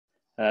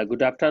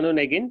Good afternoon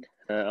again.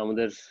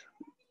 আমাদের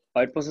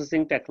word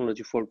processing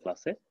technology 4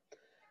 ক্লাসে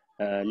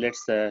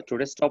let's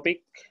today's topic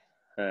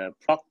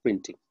flock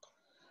printing.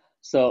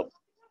 So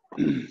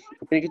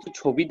এখানে কিছু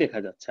ছবি দেখা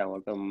যাচ্ছে,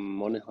 আমার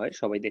মনে হয়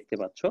সবাই দেখতে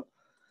পাচ্ছ।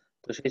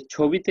 তো সেই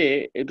ছবিতে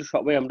একটু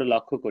সবাই আমরা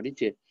লক্ষ্য করি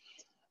যে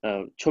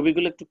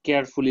ছবিগুলো একটু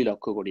কেয়ারফুলি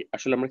লক্ষ্য করি।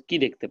 আসলে আমরা কি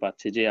দেখতে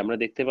পাচ্ছি, যে আমরা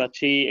দেখতে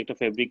পাচ্ছি একটা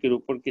ফেব্রিকের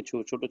উপর কিছু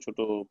ছোট ছোট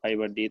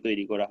ফাইবার দিয়ে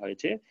তৈরি করা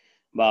হয়েছে,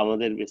 বা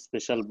আমাদের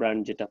স্পেশাল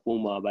ব্র্যান্ড যেটা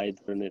পুমা বা এই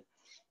ধরনের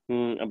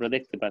আমরা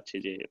দেখতে পাচ্ছি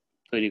যে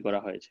তৈরি করা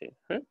হয়েছে।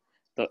 হ্যাঁ,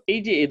 তো এই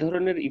যে এই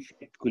ধরনের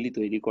ইফেক্ট গুলি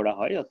তৈরি করা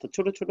হয়, অর্থাৎ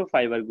ছোট ছোট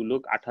ফাইবার গুলো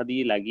আঠা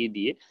দিয়ে লাগিয়ে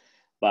দিয়ে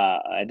বা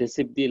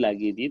অ্যাডহেসিভ দিয়ে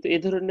লাগিয়ে দিয়ে, তো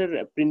এই ধরনের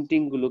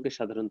প্রিন্টিং গুলোকে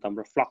সাধারণত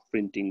আমরা ফ্লক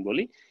প্রিন্টিং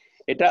বলি।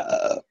 এটা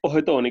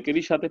হয়তো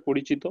অনেকেরই সাথে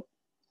পরিচিত,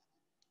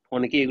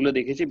 অনেকে এগুলো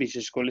দেখেছি,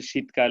 বিশেষ করে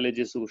শীতকালে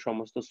যে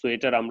সমস্ত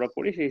সোয়েটার আমরা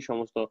পরি, সেই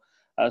সমস্ত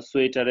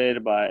সোয়েটারের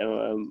বা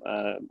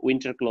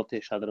উইন্টার ক্লথে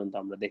সাধারণত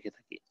আমরা দেখে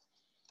থাকি।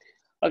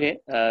 Okay,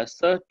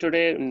 so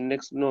today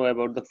next know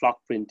about the flock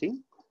printing.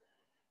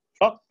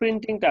 Flock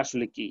printing টা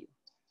আসলে কি?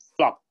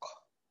 Flock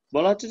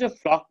বলা হচ্ছে যে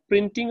flock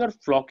printing or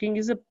flocking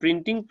is a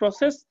printing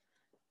process.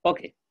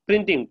 Okay,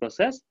 printing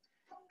process.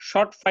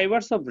 Short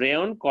fibers of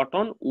rayon,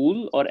 cotton, wool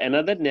or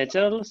another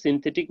natural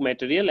synthetic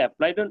material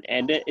applied on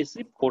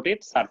adhesive coated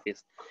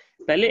surface.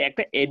 তাহলে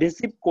একটা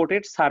adhesive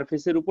coated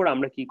surface এর উপর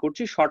আমরা কি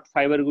করছি, শর্ট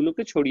ফাইবার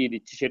গুলোকে ছড়িয়ে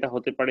দিচ্ছি। সেটা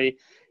হতে পারে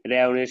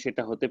রেয়নের,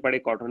 সেটা হতে পারে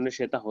কটনের,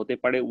 সেটা হতে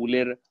পারে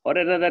উলের or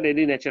another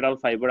any natural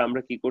fiber।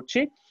 আমরা কি করছি,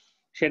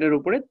 সেটার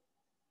উপরে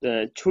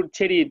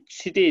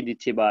ছিটিয়ে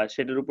দিচ্ছি বা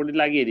সেটার উপরে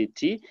লাগিয়ে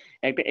দিচ্ছি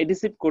একটা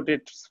এডিসিভ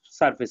কোটেড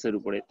সারফেসের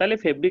উপরে। তাহলে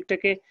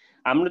ফেব্রিকটাকে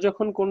আমরা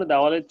যখন কোনো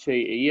দেওয়ালের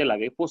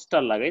লাগাই,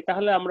 পোস্টার লাগাই,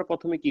 তাহলে আমরা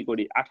প্রথমে কি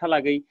করি, আঠা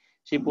লাগাই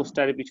সেই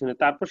পোস্টারের পিছনে,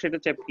 তারপর সেটা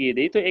চেপকিয়ে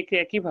দেই। তো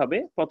একইভাবে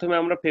প্রথমে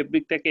আমরা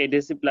ফেব্রিকটাকে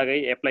এডহেসিভ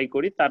লাগাই, অ্যাপ্লাই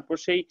করি, তারপর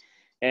সেই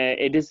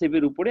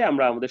এডহেসিভের উপরে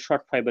আমরা আমাদের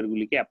শর্ট ফাইবার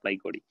গুলিকে অ্যাপ্লাই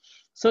করি।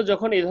 সো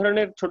যখন এই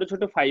ধরনের ছোট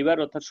ছোট ফাইবার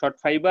অর্থাৎ শর্ট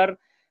ফাইবার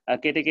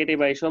কেটে কেটে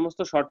বা এই সমস্ত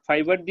শর্ট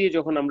ফাইবার দিয়ে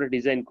যখন আমরা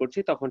ডিজাইন করছি,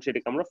 তখন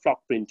সেটাকে আমরা ফ্লক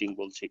প্রিন্টিং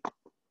বলছি।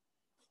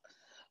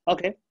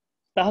 ওকে,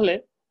 তাহলে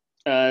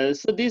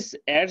so this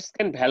adds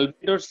can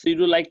velvet or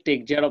pseudo like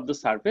texture of the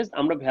surface.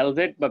 আমরা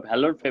velvet বা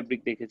ভেলোর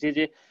ফেব্রিক দেখেছি,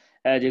 যে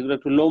যেগুলো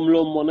একটু লোম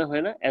লোম মনে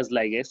হয় না, অ্যাজ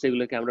লাইক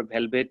সেগুলোকে আমরা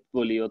ভেলভেট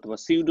বলি, অথবা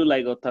সিউডো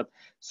লাইক অর্থাৎ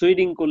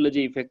সুইডিং করলে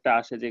যে ইফেক্টটা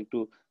আসে, যে একটু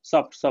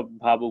সফট সফট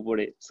ভাব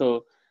উপরে, সো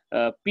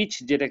পিচ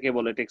যেটাকে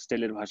বলে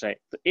টেক্সটাইলের ভাষায়।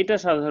 তো এটা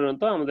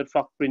সাধারণত আমাদের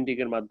ফ্লক প্রিন্টিং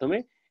এর মাধ্যমে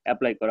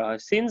অ্যাপ্লাই করা হয়।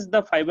 Since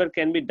the fibre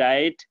can be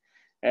died,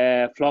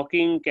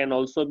 ফ্লকিং can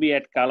also be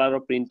at colour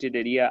of printed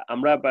area.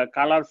 আমরা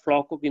কালার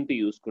ফ্লকও কিন্তু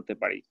ইউজ করতে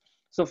পারি।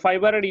 So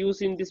fiber are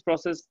used in this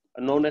process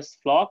known as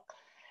flock,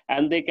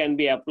 and they can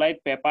be applied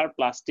paper,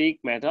 plastic,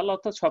 metal,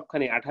 অর্থাৎ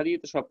সবখানে আঠা দিয়ে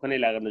তো সবখানে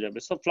লাগানো যাবে।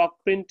 So flock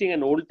printing,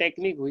 an old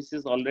technique which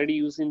is already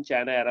used in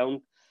China around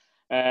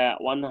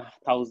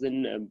 1000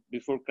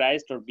 before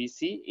Christ or BC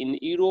in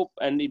Europe,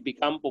 and it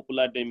become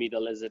popular in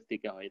Middle Ages এর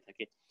দিকে হয়ে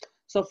থাকে।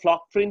 So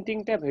flock printing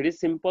টা very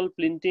simple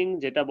printing,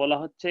 যেটা বলা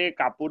হচ্ছে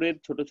কাপড়ের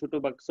ছোট ছোট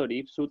বা সরি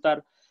সুতার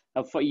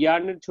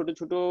ইয়ার্নের ছোট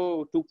ছোট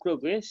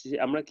টুকরোকে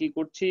আমরা কি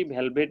করছি,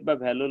 ভেলভেট বা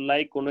ভেলোর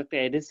লাইক কোন একটা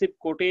অ্যাডহেসিভ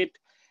কোটেড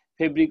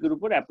ফেব্রিকের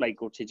উপর অ্যাপ্লাই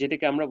করছি,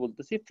 যেটাকে আমরা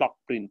বলতেছি ফ্লক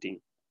প্রিন্টিং।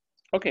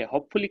 ওকে,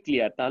 হোপফুলি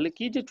ক্লিয়ার। তাহলে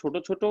কি, যে ছোট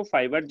ছোট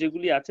ফাইবার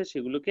যেগুলি আছে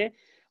সেগুলোকে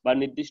বা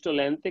নির্দিষ্ট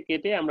লেন্থে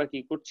কেটে আমরা কি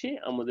করছি,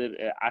 আমাদের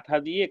আঠা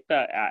দিয়ে একটা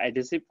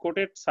অ্যাডহেসিভ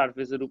কোটেড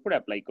সারফেসের উপর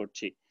অ্যাপ্লাই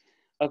করছি।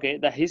 ওকে,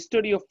 the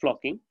history of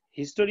ফ্লকিং।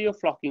 History of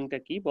ফ্লকিংটা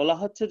কি বলা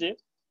হচ্ছে, যে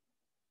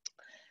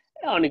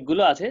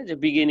অনেকগুলো আছে, যে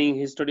beginning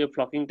history of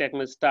ফ্লকিং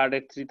technology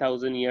started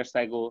 3000 years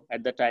ago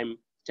at the time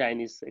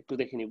Chinese. একটু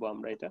দেখে নিব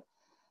আমরা এটা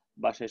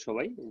বাসায়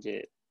সবাই, যে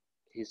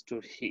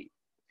history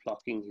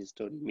ফ্লকিং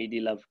history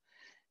middle of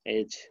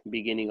age,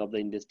 beginning of the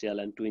industrial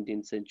and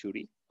 20th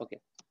century। Okay,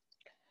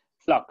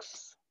 phlox.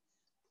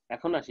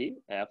 এখন আসি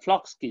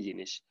ফ্লক্স কি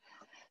জিনিস।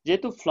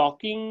 যেহেতু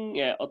ফ্লকিং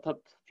অর্থাৎ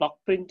ফ্লক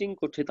প্রিন্টিং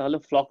করছি, তাহলে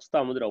ফ্লক্স তো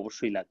আমাদের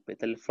অবশ্যই লাগবে।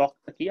 তাহলে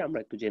ফ্লকটা কি আমরা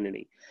একটু জেনে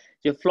নেই,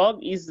 যে flock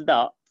is the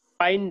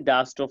fine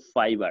dust off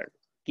fibre.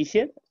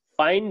 কিসের?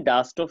 Fine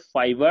dust off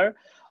fibre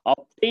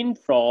obtained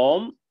from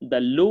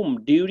the loom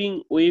during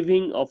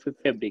weaving of a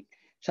fabric.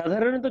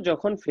 সাধারণত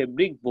যখন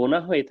ফেব্রিক বোনা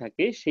হয়ে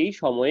থাকে, সেই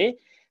সময়ে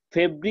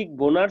ফেব্রিক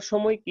বোনার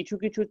সময় কিছু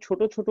কিছু ছোট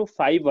ছোট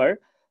ফাইবার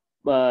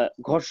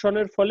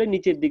ঘর্ষণের ফলে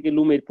নিচের দিকে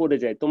লুমের পড়ে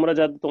যায়।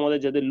 তোমাদের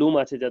যাদের লুম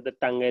আছে, যাদের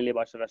টাঙ্গাইলে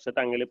বাসার আসে,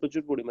 টাঙ্গাইলে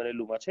প্রচুর পরিমাণে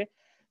লুম আছে,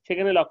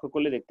 সেখানে লক্ষ্য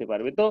করলে দেখতে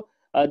পারবে। তো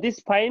this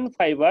fine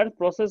fibre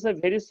process a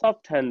very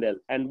soft handle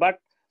and but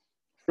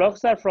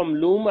flocks are from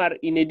loom are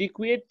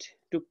inadequate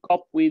to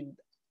cope with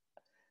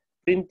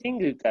printing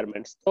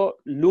requirements. তো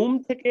লুম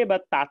থেকে বা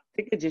তার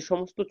থেকে যে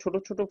সমস্ত ছোট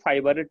ছোট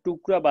ফাইবারের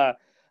টুকরা বা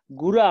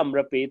গুঁড়া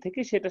আমরা পেয়ে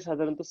থাকি, সেটা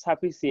সাধারণত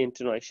সাফিসিয়েন্ট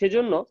নয়।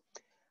 সেজন্য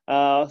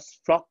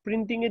ফ্লক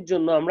প্রিন্টিং এর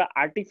জন্য আমরা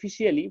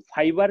আর্টিফিশিয়ালি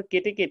ফাইবার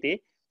কেটে কেটে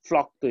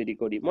ফ্লক তৈরি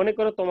করি। মনে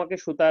করো তোমাকে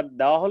সুতার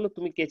দেওয়া হলো,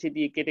 তুমি কেচি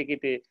দিয়ে কেটে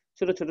কেটে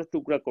ছোট ছোট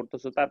টুকরা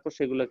করতেছো, তারপর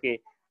সেগুলোকে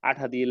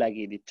আঠা দিয়ে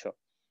লাগিয়ে দিচ্ছ।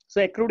 So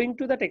according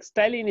to the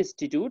textile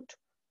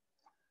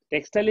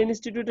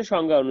ইনস্টিটিউটের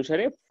সংজ্ঞা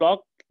অনুসারে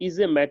flock is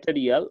a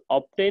material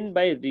obtained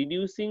by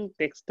reducing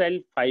textile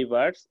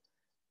fibers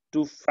to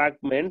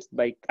fragments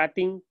by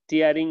cutting,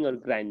 tearing or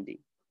grinding.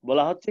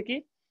 বলা হচ্ছে কি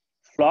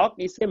flock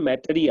is a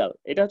material,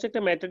 এটা হচ্ছে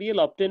একটা material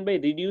obtained by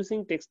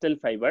reducing textile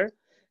fiber,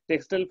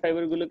 textile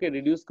fibre গুলোকে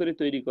রিডিউস করে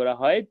তৈরি করা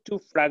হয় two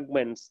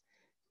fragments,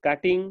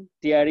 cutting,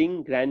 tearing,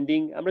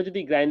 grinding. আমরা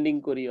যদি গ্রাইন্ডিং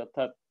করি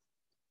অর্থাৎ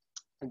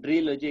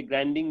ড্রিল, ওই যে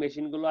গ্রাইন্ডিং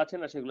মেশিন গুলো আছে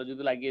না, সেগুলো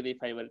যদি লাগিয়ে দেই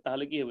ফাইবারে,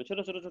 তাহলে কি হবে, ছোট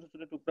ছোট ছোট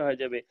ছোট টুকরা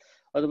হয়ে যাবে।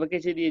 অথবা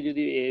কেচি দিয়ে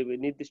যদি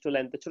নির্দিষ্ট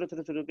লেন্থে ছোট ছোট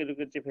ছোট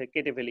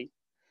কেটে ফেলি।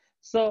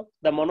 So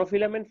the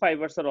monofilament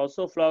fibers are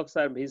also flocks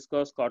are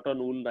viscose, cotton,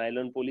 wool,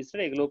 nylon, polyester,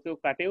 এগুলোকেও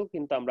কাটেও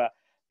কিন্তু আমরা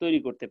তৈরি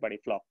করতে পারি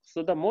flock. So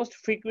the most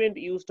frequent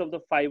used of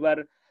the fiber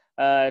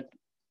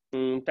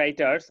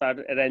টাইটার্স আর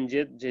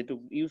রেঞ্জের যেটু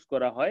ইউজ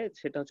করা হয়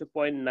সেটা হচ্ছে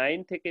 0.9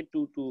 থেকে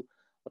 2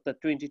 অর্থাৎ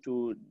 22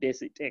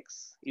 ডেসিটেক্স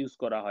ইউজ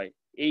করা হয়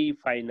এই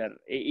ফাইনার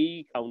এই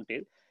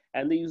কাউন্টের।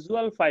 and the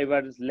usual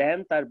fibers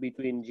length are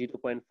between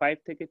 0.5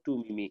 থেকে 2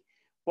 মিমি,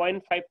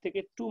 0.5 থেকে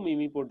 2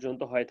 মিমি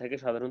পর্যন্ত হয়ে থাকে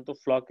সাধারণত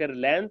ফ্লকের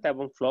লেন্থ,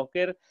 এবং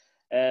ফ্লকের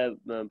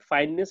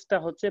ফাইননেসটা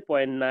হচ্ছে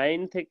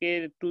 0.9 থেকে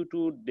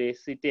 2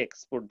 ডেসিটেক্স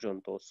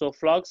পর্যন্ত। So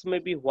ফ্লকস may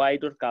be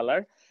white or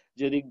colour,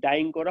 যদি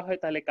ডাইং করা হয়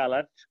তাহলে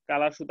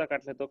কালার সুতা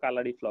কাটলে তো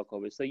কালারই ফ্লক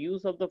হবে। So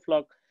use of the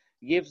flock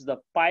gives the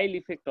pile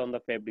effect on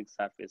the fabric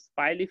surface.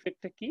 Pile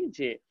ইফেক্টটা কি,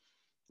 যে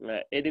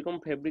এরকম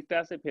ফেব্রিকটা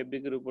আছে,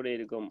 ফেব্রিকের উপরে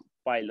এরকম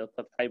পাইল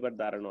অর্থাৎ ফাইবার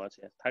দাঁড়ানো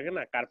আছে, থাকে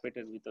না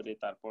কার্পেটের ভিতরে,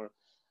 তারপর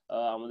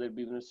আমাদের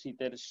বিভিন্ন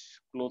শীতের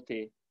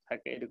ক্লোথে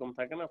থাকে, এরকম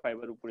থাকে না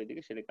ফাইবার উপরে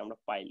দিকে, সেটাকে আমরা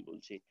পাইল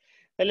বলছি।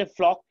 তাহলে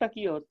ফ্লকটা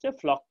কি হচ্ছে,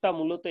 ফ্লকটা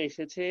মূলত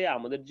এসেছে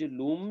আমাদের যে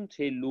লুম,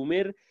 সেই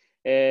লুমের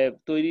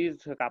তৈরির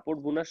কাপড়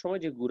বোনার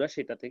সময় যে গুঁড়া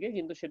সেটা থেকে,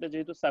 কিন্তু সেটা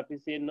যেহেতু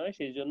সাফিসিয়েন্ট নয়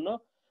সেই জন্য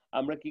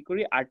আমরা কি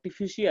করি,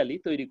 আর্টিফিশিয়ালি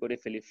তৈরি করে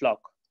ফেলি ফ্লক।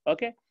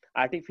 ওকে,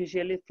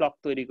 আর্টিফিশিয়ালি ফ্লক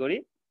তৈরি করি,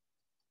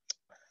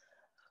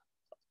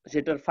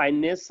 যেটার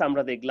ফাইননেস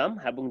আমরা দেখলাম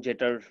এবং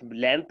যেটার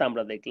লেন্থ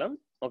আমরা দেখলাম।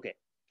 ওকে,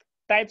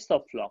 টাইপস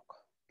অফ ফ্লক।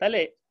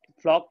 তাহলে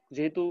ফ্লক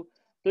যেহেতু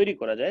তৈরি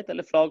করা যায়,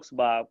 তাহলে ফ্লক্স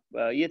বা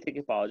ইয়ে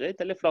থেকে পাওয়া যায়,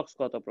 তাহলে ফ্লক্স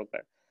কত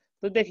প্রকার।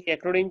 তো দেখি,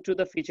 according to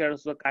the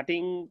features of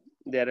cutting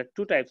there R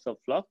 2 types of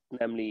flock,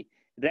 নামলি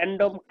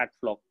random cut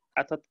flock,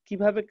 অর্থাৎ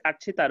কিভাবে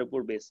কাটছি তার উপর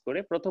বেস করে।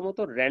 প্রথমত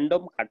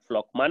র্যান্ডম কাট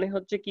ফ্লক মানে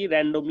হচ্ছে কি,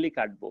 র্যান্ডমলি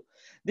কাটবো।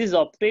 This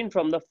obtain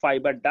from the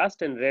fibre dust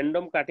and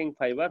random cutting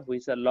fibre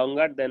which are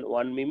longer then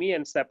 1 Mimi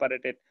and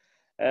separated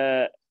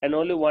and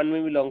only 1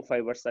 Mimi long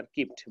fibres R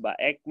kept, বা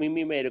 1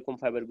 মিমি এরকম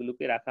ফাইবার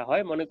গুলোকে রাখা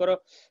হয়। মনে করো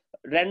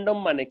র্যান্ডম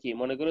মানে কি,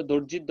 মনে করো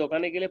দর্জির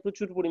দোকানে গেলে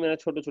প্রচুর পরিমাণে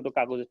ছোট ছোট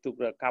কাগজের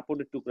টুকরা,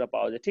 কাপড়ের টুকরা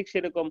পাওয়া যায়, ঠিক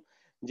সেরকম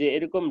যে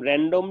এরকম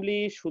র্যান্ডমলি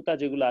সুতা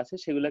যেগুলো আছে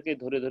সেগুলোকে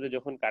ধরে ধরে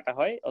যখন কাটা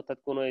হয়, অর্থাৎ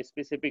কোনো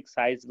স্পেসিফিক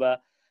সাইজ বা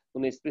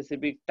কোনো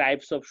স্পেসিফিক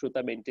টাইপস অফ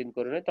সুতা মেনটেন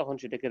করে নেয়, তখন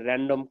সেটাকে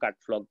র্যান্ডম কাট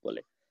ফ্লক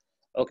বলে।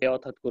 ওকে,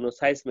 অর্থাৎ কোনো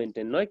সাইজ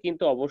মেনটেন নয়,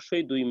 কিন্তু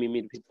অবশ্যই 2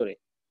 মিমির ভিতরে।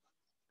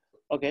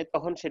 ওকে,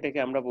 তখন সেটাকে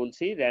আমরা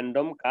বলছি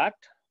র্যান্ডম কাট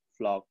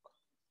ফ্লক।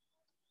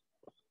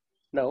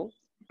 নাও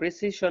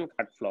প্রিসিশন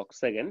কাট ফ্লক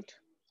সেকেন্ড।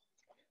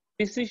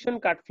 প্রিসিশন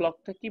কাট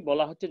ফ্লকটা কি,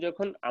 বলা হচ্ছে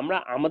যখন আমরা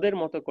আমাদের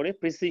মতো করে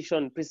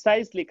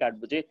প্রিসাইজলি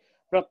কাটবো, যে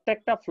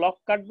প্রত্যেকটা ফ্লক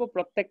কাটবো,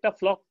 প্রত্যেকটা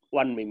ফ্লক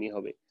 1 মিমি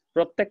হবে,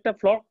 প্রত্যেকটা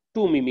ফ্লক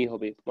 2 মিমি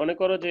হবে। মনে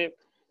করো যে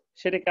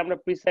সেটাকে আমরা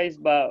প্রিসাইজ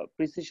বা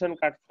প্রিসিশন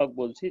কাট ফ্লক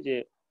বলছি, যে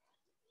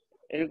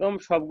এরকম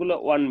সবগুলো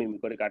 1 মিমি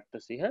করে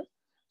কাটতেছি। হ্যাঁ,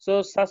 so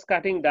such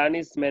cutting done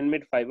is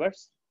man-made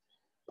fibres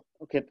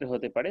ক্ষেত্রে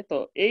হতে পারে। তো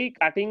এই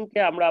কাটিং কে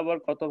আমরা আবার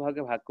কত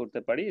ভাগে ভাগ করতে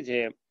পারি, যে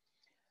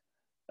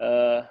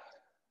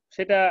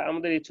সেটা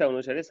আমাদের ইচ্ছা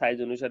অনুসারে, সাইজ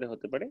অনুসারে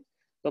হতে পারে।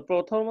 তো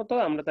প্রথমত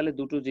আমরা তাহলে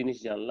দুটো জিনিস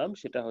জানলাম,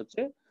 সেটা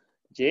হচ্ছে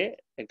যে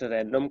একটা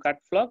র্যান্ডম কাট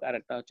ফ্লক আর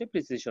একটা হচ্ছে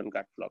প্রিসিশন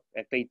কাট ফ্লক।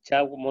 একটা ইচ্ছা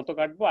মতো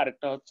কাটবো, আর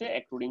একটা হচ্ছে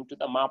অ্যাকর্ডিং টু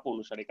দা মাপ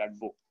অনুসারে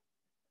কাটবো।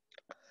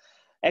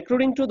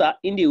 According to the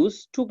induce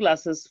 2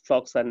 classes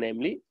ফ্লকস R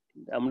namely,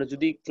 আমরা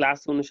যদি ক্লাস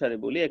অনুসারে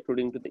বলি,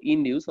 অ্যাকর্ডিং টু দা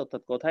ইন্ডিউস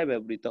অর্থাৎ কোথায়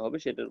ব্যবহৃত হবে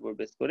সেটার উপর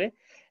বেস করে,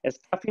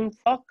 stuffing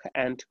flock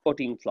and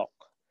coating flock.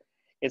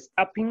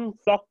 Stuffing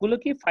flock গুলো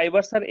কি,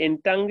 fibers are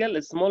entangled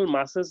small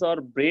masses or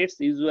braids,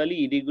 usually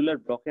irregular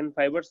broken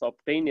fibers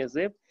obtained as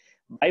a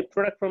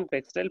byproduct from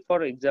textile, for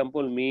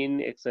example mean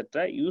etc.,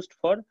 used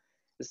for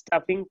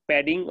stuffing,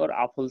 padding or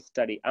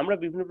upholstery। আমরা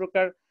বিভিন্ন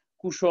প্রকার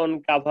cushion,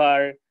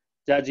 cover,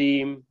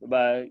 জাজিম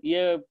বা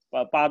ইয়ে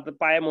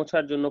পায়ে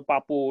মোছার জন্য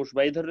পাপোশ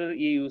বা এই ধরনের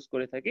ইয়ে ইউজ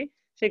করে থাকি,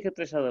 সেই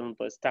ক্ষেত্রে সাধারণত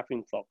স্টাফিং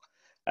ফ্লক।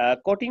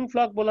 Coating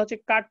flock বলা হচ্ছে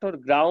cut or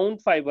ground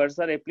fibers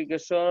are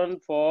application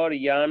for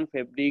yarn,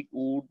 fabric,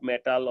 wood,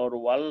 metal or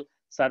wall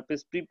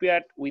surface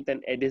prepared with an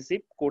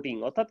adhesive coating।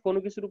 অর্থাৎ কোনো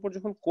কিছুর উপর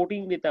যখন কোটিং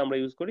দিতে আমরা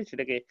ইউজ করি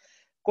সেটাকে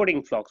কোটিং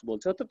ফ্লকস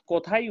বলছে। অর্থাৎ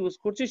কোথায় ইউজ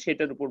করছি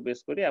সেটার উপর বেস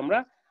করে আমরা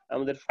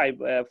আমাদের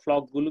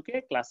ফ্লক গুলোকে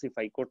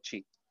ক্লাসিফাই করছি।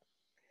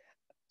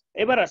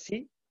 এবার আসি,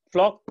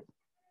 ফ্লক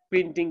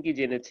প্রিন্টিং কি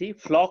জেনেছি,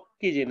 ফ্লক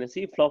কি জেনেছি,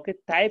 ফ্লকের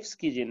টাইপস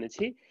কি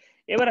জেনেছি,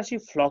 এবার আসি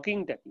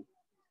ফ্লকিংটা কি।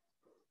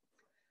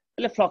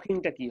 তাহলে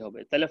ফ্লকিংটা কি হবে,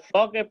 তাহলে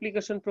ফ্লক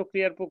অ্যাপ্লিকেশন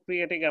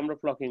প্রক্রিয়াটাকে আমরা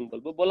ফ্লকিং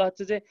বলবো। বলা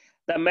হচ্ছে যে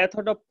the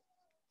method of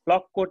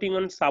flock coating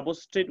on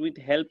substrate with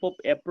help of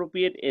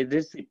appropriate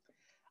এডহেসিভ,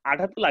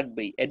 আঠা তো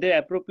লাগবেই,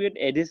 appropriate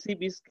এডহেসিভ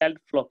is called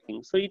ফ্লকিং।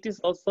 So it is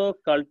also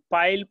called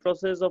pile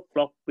process of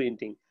flock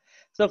printing.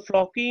 So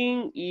flocking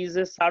is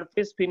a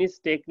surface finish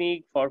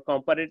technique for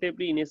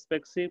comparatively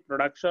inexpensive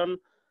production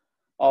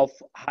of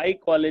high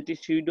quality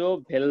pseudo,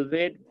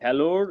 velvet,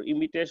 velour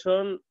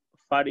imitation,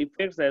 fur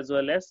effects as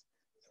well as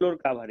floor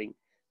covering.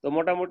 তো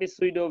মোটামুটি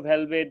সুইডো,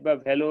 velvet বা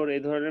ভেলোর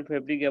এই ধরনের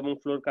fabric এবং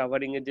floor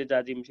covering এর যে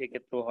জাজিম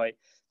সেক্ষেত্রে হয়।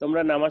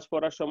 তোমরা নামাজ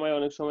পড়ার সময়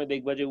অনেক সময়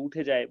দেখবা যে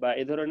উঠে যায়, বা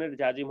এ ধরনের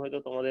জাজিম হয়তো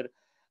তোমাদের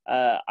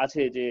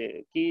আছে যে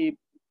কি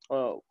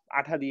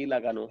আঠা দিয়ে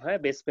লাগানো, হ্যাঁ,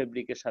 বেস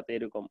ফেব্রিকের সাথে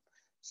এরকম।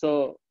 সো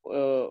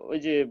ওই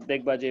যে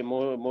দেখবা যে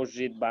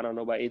মসজিদ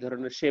বানানো বা এই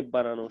ধরনের শেপ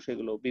বানানো,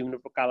 সেগুলো বিভিন্ন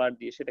কালার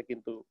দিয়ে সেটা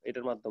কিন্তু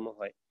এটার মাধ্যমে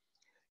হয়।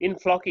 In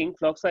flocking,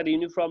 flocks are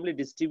uniformly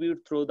distributed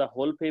through the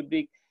whole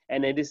fabric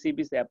and adhesive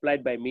is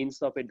applied by means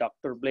of a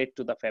doctor blade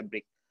to the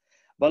fabric.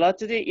 বলা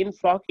হচ্ছে যে in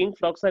flocking,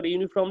 flocks are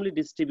uniformly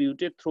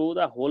distributed through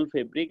the whole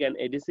fabric and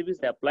adhesive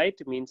is applied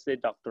means a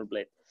doctor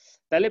blade.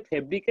 তাহলে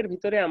ফেব্রিকের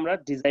ভিতরে আমরা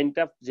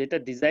ডিজাইনটা যেটা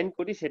design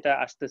করি সেটা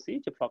আসতেছি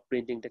যে ফ্লক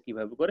প্রিন্টিংটা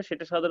কিভাবে করে,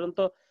 সেটা সাধারণত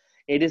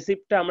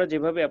এডহেসিভটা আমরা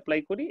যেভাবে অ্যাপ্লাই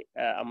করি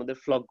আমাদের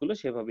ফ্লক গুলো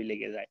সেভাবেই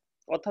লেগে যায়,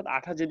 অর্থাৎ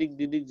আঠা যেদিক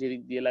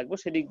দিয়ে লাগবে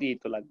সেদিক দিয়েই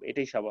তো লাগবে,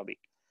 এটাই স্বাভাবিক।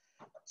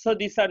 So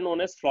this are known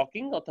as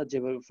ফ্লকিং, অর্থাৎ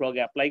যেভাবে ফ্লক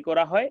অ্যাপ্লাই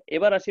করা হয়।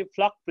 এবার আসি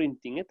ফ্লক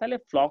প্রিন্টিং এ। তাহলে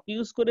ফ্লক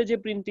ইউজ করে যে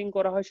প্রিন্টিং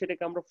করা হয়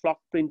সেটাকে আমরা ফ্লক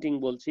প্রিন্টিং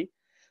বলছি।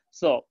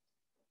 সো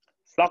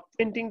ফ্লক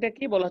প্রিন্টিংটা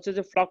কি বলা হচ্ছে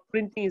যে flock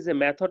printing is a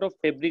method of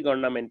fabric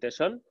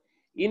ornamentation.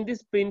 In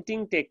this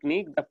printing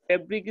technique, the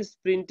fabric is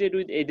printed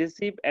with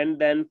adhesive and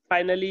then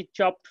finally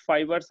chopped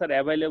fibers are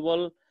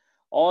available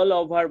all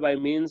over by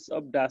means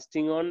of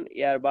dusting on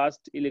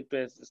airburst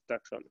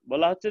electroextraction.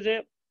 বলা হচ্ছে যে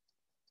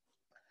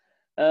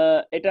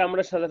এটা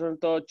আমরা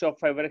সাধারণত chop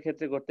ফাইবারের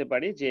ক্ষেত্রে করতে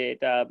পারি, যে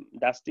এটা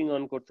ডাস্টিং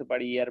অন করতে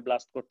পারি, এয়ার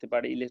ব্লাস্ট করতে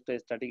পারি,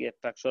 ইলেকট্রোস্ট্যাটিক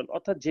এক্সট্রাকশন,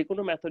 অর্থাৎ যে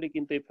কোনো মেথডে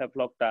কিন্তু এই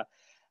ফ্লকটা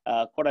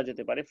করা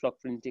যেতে পারে, ফ্লক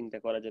প্রিন্টিংটা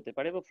করা যেতে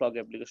পারে বা ফ্লক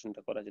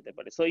অ্যাপ্লিকেশনটা করা যেতে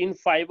পারে। So in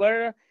fibre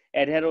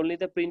adhere only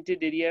the printed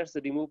areas,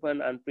 remove an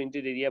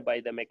unprinted area by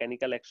the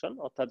mechanical action,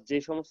 অর্থাৎ যে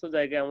সমস্ত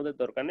জায়গায় আমাদের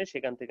দরকার নেই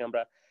সেখান থেকে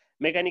আমরা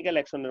মেকানিক্যাল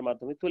অ্যাকশনের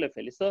মাধ্যমে তুলে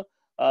ফেলি। সো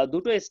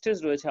দুটো স্টেজ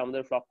রয়েছে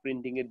আমাদের ফ্লক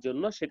প্রিন্টিং এর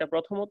জন্য। সেটা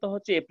প্রথমত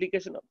হচ্ছে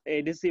application of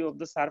এডহেসিভ of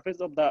the surface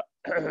of the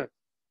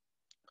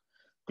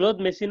cloth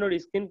machine or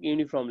skin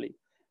uniformly.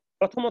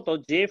 প্রথমত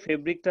যে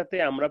ফেব্রিকটাতে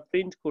আমরা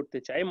প্রিন্ট করতে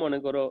চাই, মনে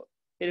করো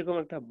এরকম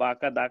একটা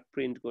বাঁকা দাগ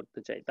প্রিন্ট করতে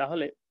চাই,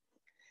 তাহলে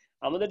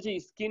আমাদের যে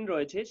স্কিন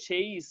রয়েছে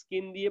সেই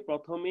স্কিন দিয়ে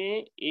প্রথমে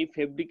এই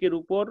ফেব্রিকের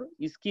উপর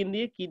স্কিন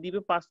দিয়ে কি দিবে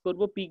পাস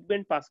করব,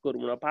 পিগমেন্ট পাস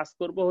করব না, পাস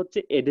করব হচ্ছে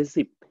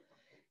এডহেসিভ।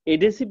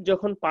 এডহেসিভ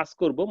যখন পাস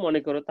করব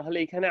মনে করো, তাহলে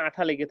এখানে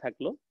আঠা লেগে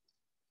থাকলো,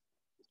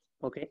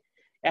 ওকে,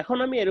 এখন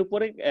আমি এর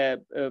উপরে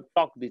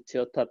টক দিচ্ছি,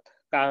 অর্থাৎ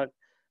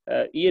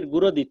ইয়ের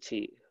গুঁড়ো দিচ্ছি,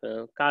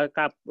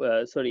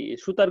 সরি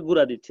সুতার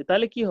গুঁড়া দিচ্ছি।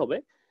 তাহলে কি হবে,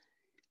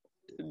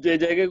 যে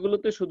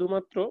জায়গাগুলোতে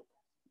শুধুমাত্র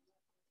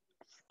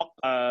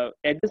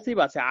অ্যাডহেসিভ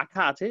আছে,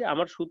 আঠা আছে,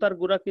 আমার সুতার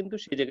গুঁড়া কিন্তু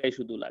সেই জায়গায়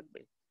শুধু লাগবে,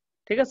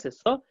 ঠিক আছে।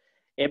 So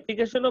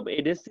application of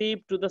adhesive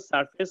to the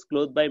surface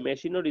cloth by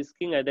machine or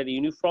skin either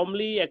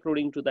uniformly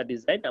according to the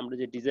design, আমরা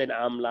যে ডিজাইন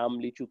আম, লাম,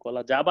 লিচু,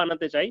 কলা যা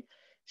বানাতে চাই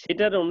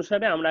সেটার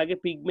অনুসারে আমরা আগে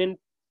পিগমেন্ট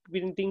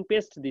প্রিন্টিং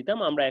পেস্ট দিতাম,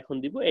 আমরা এখন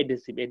দিব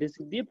এডহেসিভ,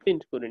 এডহেসিভ দিয়ে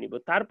প্রিন্ট করে নিব।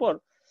 তারপর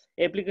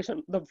application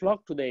of the flock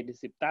to the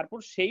এডহেসিভ, তারপর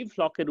সেই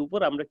ফ্লকের উপর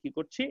আমরা কি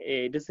করছি,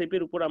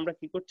 এডহেসিভের উপর আমরা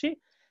কি করছি,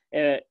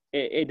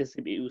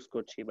 এডহেসিভ ইউজ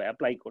করছি বা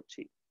অ্যাপ্লাই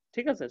করছি,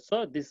 ঠিক আছে। So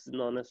this is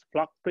known as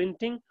flock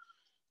printing.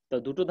 তো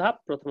দুটো ধাপ,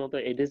 প্রথমত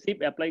এডহেসিভ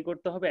অ্যাপ্লাই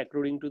করতে হবে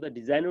অ্যাকর্ডিং টু দ্য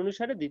ডিজাইন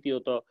অনুসারে,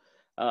 দ্বিতীয়ত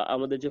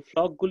আমাদের যে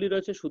ফ্লক গুলি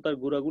রয়েছে, সুতার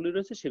গুঁড়াগুলি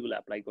রয়েছে, সেগুলো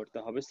অ্যাপ্লাই করতে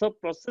হবে। সো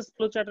প্রসেস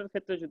ফ্লোচার্টের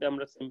ক্ষেত্রে যদি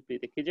আমরা সিম্পলি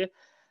দেখি যে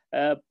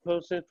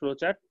process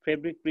flowchart,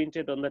 fabric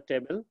printed on the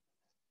table,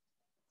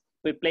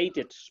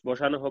 plated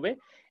বসানো হবে,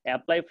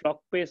 apply flock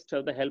paste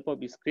with the help off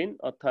screen,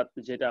 অর্থাৎ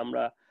যেটা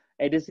আমরা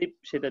এডহেসিভ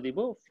সেটা দিব,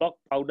 flock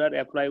powder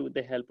apply with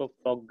the help of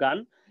flock গান।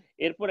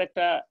 এরপর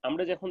একটা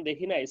আমরা যখন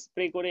দেখি না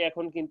স্প্রে করে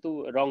এখন কিন্তু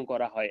রং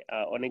করা হয়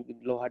অনেক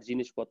লোহার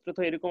জিনিসপত্র,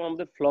 তো এরকম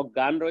আমাদের ফ্লক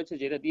গান রয়েছে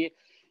যেটা দিয়ে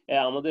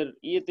আমাদের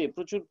ইয়েতে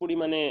প্রচুর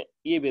পরিমাণে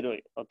ইয়ে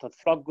বেরোয়, অর্থাৎ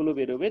ফ্লক গুলো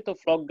বেরোবে। তো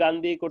ফ্লক গান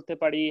দিয়ে করতে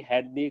পারি,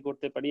 হ্যাড দিয়ে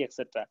করতে পারি,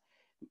 এক্সেট্রা।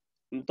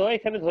 তো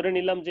এখানে ধরে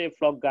নিলাম যে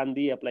ফ্লক গান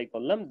দিয়ে অ্যাপ্লাই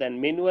করলাম, দেন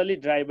manually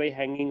dry by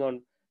hanging on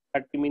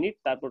 30 minute,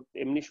 তারপর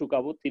এমনি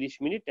শুকাবো 30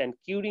 মিনিট, এন্ড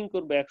কিউরিং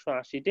করবো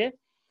 180 তে,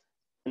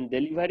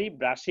 ডেলিভারি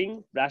ব্রাশিং।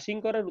 ব্রাশিং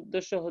করার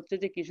উদ্দেশ্য হচ্ছে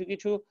যে কিছু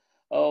কিছু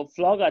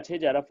ফ্লগ আছে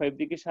যারা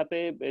ফেব্রিকের সাথে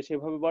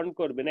সেভাবে বন্ড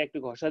করবে না, একটু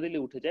ঘষা দিলে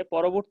উঠে যায়,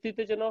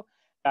 পরবর্তীতে যেন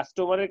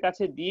কাস্টমারের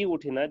কাছে দিয়ে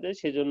উঠে না যায়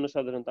সেজন্য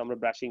সাধারণত আমরা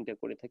ব্রাশিংটা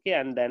করে থাকি।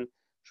 এন্ড দেন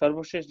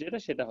সর্বশেষ যেটা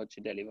সেটা হচ্ছে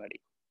ডেলিভারি।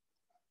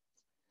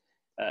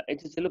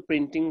 এটা ছিল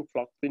printing,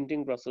 flock printing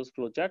process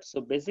flowchart. So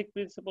basic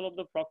principle of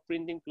the flock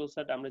printing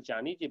flowchart আমরা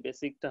জানি যে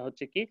বেসিকটা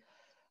হচ্ছে কি,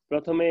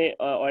 প্রথমে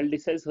অয়েল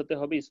ডিসাইজ হতে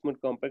হবে, স্মুথ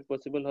কম্প্যাক্ট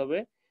পসিবল হবে,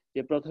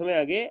 যে প্রথমে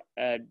আগে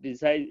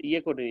ডিসাইজ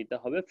ইয়ে করে নিতে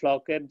হবে,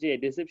 ফ্লকের যে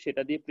এডহেসিভ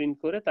সেটা দিয়ে প্রিন্ট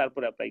করে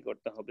তারপর অ্যাপ্লাই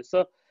করতে হবে। সো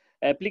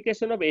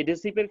অ্যাপ্লিকেশন অফ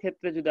এডহেসিভ এর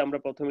ক্ষেত্রে যদি আমরা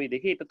প্রথমেই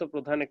দেখি, এটা তো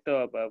প্রধান একটা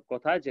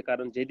কথা, যে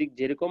কারণ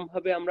যেরকম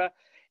ভাবে আমরা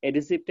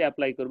এডহেসিভটা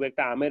অ্যাপ্লাই করব,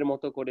 একটা আমের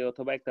মতো করে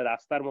অথবা একটা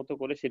রাস্তার মতো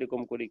করে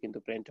সেরকম করে কিন্তু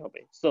প্রিন্ট হবে।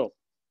 সো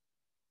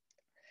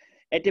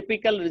A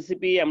typical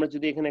recipe আমরা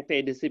যদি এখানে একটা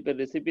adhesive এর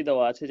রেসিপি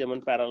দেওয়া আছে যেমন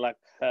প্যারালাক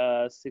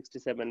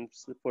 67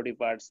 40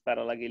 parts,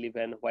 প্যারালাক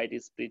 11, white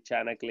spirit,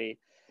 China clay,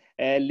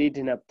 lead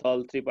নাপথল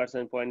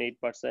 3%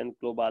 0.8%,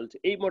 cobalt,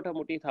 এই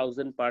মোটামুটি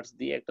 1000 পার্টস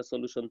দিয়ে একটা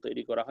সলিউশন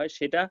তৈরি করা হয়,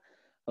 সেটা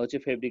হচ্ছে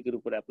ফেব্রিকের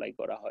উপর অ্যাপ্লাই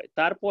করা হয়।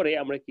 তারপরে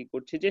আমরা কি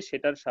করছি যে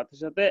সেটার সাথে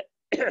সাথে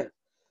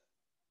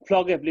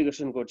ফ্লগ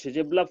অ্যাপ্লিকেশন করছে,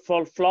 যে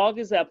vlog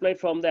is applied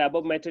from the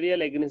above material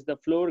against the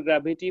floor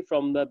gravity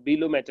from the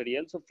below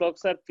material. So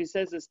flogs are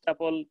precise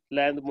staple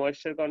length,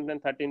 moisture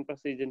content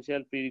 13%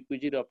 essential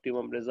prerequisite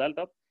optimum result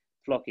of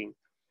flocking,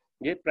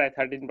 যে প্রায়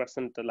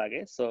 13%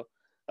 লাগে। So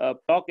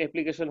vlog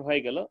application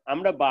হয়ে গেল।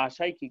 আমরা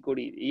বাসায় কি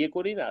করি,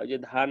 করি না, যে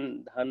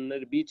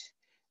ধানের বীজ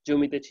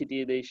জমিতে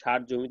ছিটিয়ে দেই,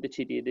 সার জমিতে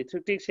ছিটিয়ে দেই,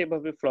 ঠিক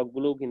সেভাবে ফ্লগ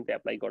গুলোও কিন্তু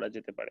অ্যাপ্লাই করা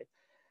যেতে পারে।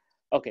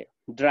 ওকে,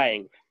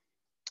 ড্রাইং।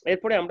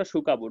 এরপরে আমরা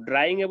শুকাবো।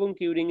 ড্রাইং এবং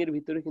কিউরিং এর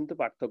ভিতরে কিন্তু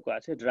পার্থক্য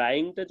আছে।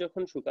 ড্রাইংটা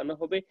যখন শুকানো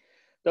হবে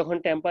তখন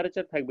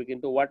টেম্পারেচার থাকবে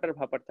কিন্তু ওয়াটার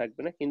ভাপার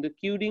থাকবে না, কিন্তু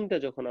কিউরিংটা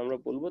যখন আমরা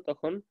বলবো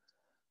তখন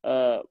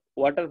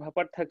ওয়াটার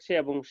ভাপার থাকছে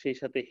এবং সেই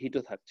সাথে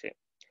হিটও থাকছে।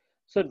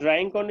 So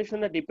drying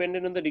conditions are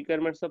dependent on the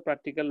requirements of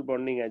practical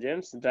bonding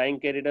agents. Drying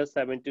carried us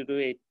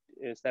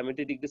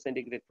 70 degrees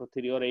centigrade for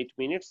 3 or 8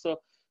 minutes. So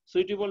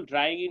suitable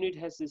drying unit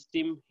has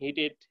steam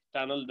heated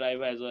tunnel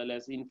drive as well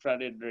as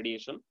infrared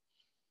radiation.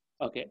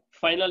 Okay,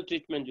 final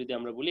treatment যদি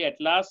আমরা বলি, at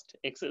last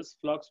excess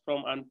flux from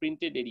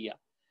unprinted area,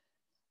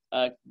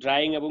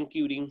 drying এবং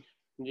curing,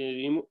 যে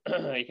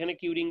এখানে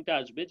কিউরিংটা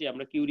আসবে, যে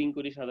আমরা curing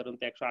করি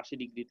সাধারণত 180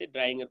 ডিগ্রিতে,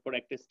 ড্রাইং এর পর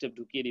একটা স্টেপ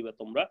ঢুকিয়ে দিবা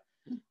তোমরা,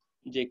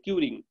 যে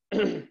কিউরিং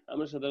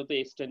আমরা সাধারণত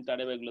স্ট্যান্ড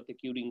টারে এগুলোতে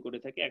কিউরিং করে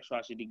থাকি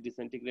 180 ডিগ্রি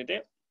সেন্টিগ্রেডে।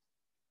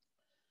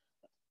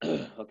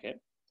 ওকে,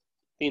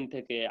 3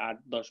 থেকে 8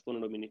 10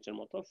 15 মিনিটের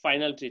মতো।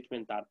 ফাইনাল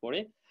ট্রিটমেন্ট তারপরে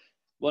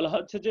বলা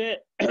হচ্ছে যে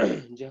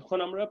যখন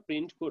আমরা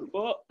প্রিন্ট করব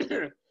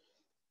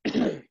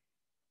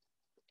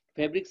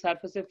ফেব্রিক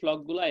সারফেসে ফ্লক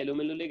গুলো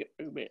এলোমেলো লেগে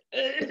থাকবে,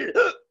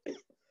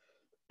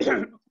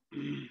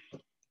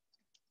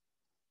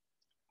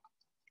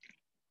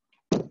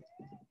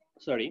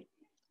 সরি,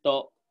 তো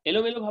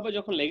এলোমেলো ভাবে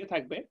যখন লেগে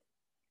থাকবে,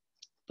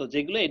 তো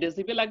যেগুলো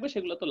এডহেসিভে লাগবে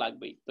সেগুলো তো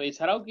লাগবেই, তো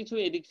এছাড়াও কিছু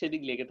এদিক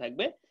সেদিক লেগে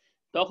থাকবে,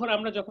 তখন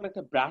আমরা যখন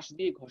একটা ব্রাশ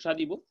দিয়ে ঘষা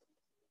দিব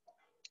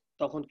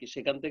তখন কি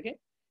সেখান থেকে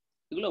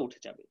এগুলো উঠে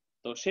যাবে।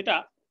 তো সেটা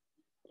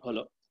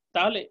হলো,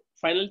 তাহলে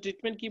ফাইনাল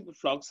ট্রিটমেন্ট কি,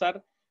 ফ্লগস আর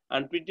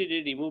unprinted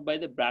removed by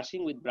the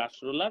brushing with brush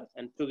roller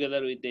and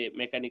together with the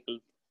mechanical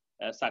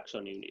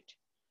suction unit.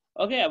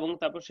 ওকে, এবং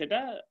তারপর সেটা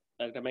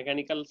একটা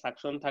মেকানিক্যাল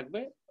সাকশন থাকবে,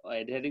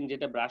 অ্যাডহেরিং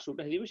যেটা ব্রাশ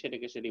উঠে দিবে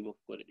সেটাকে সে রিমুভ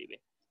করে দিবে,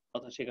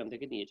 অর্থাৎ সেখান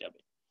থেকে নিয়ে যাবে।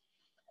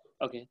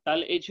 ওকে,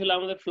 তাহলে এই ছিল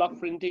আমাদের ফ্লক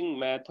প্রিন্টিং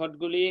মেথড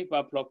গুলি বা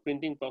ফ্লক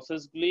প্রিন্টিং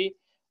প্রসেস গুলি।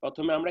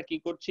 প্রথমে আমরা কি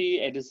করছি,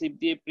 অ্যাডহেসিভ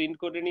দিয়ে প্রিন্ট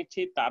করে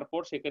নিচ্ছি,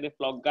 তারপর সেখানে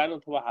ফ্লক গান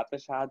অথবা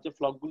হাতের সাহায্যে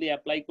ফ্লক গুলি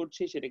অ্যাপ্লাই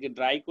করছি, সেটাকে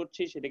ড্রাই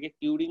করছি, সেটাকে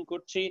কিউরিং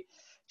করছি,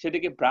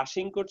 সেটাকে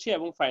ব্রাশিং করছি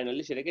এবং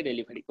ফাইনালি সেটাকে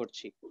ডেলিভারি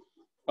করছি।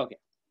 ওকে,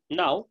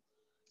 নাও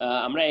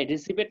আমরা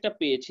অ্যাডহেসিভেরটা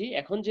পেয়েছি,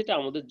 এখন যেটা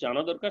আমাদের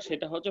জানা দরকার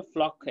সেটা হচ্ছে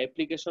ফ্লক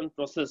অ্যাপ্লিকেশন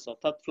প্রসেস,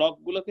 অর্থাৎ ফ্লক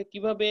গুলোকে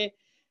কিভাবে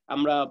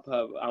আমরা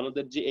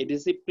আমাদের যে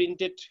অ্যাডহেসিভ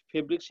প্রিন্টেড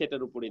ফেব্রিক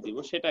সেটার উপরে দিব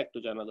সেটা একটু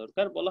জানা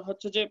দরকার। বলা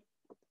হচ্ছে যে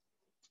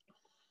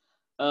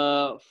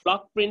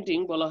ফ্লক প্রিন্টিং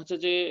বলা হচ্ছে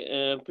যে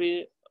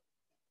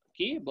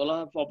কি বলা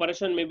হয়,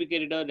 operation may be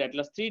carried out at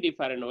least 3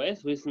 different ways,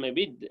 which may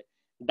be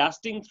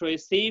dusting through a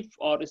sieve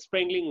or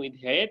sprinkling with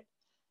head,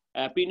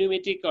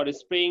 pneumatic or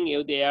spraying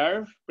with air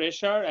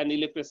pressure and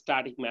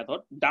electrostatic method.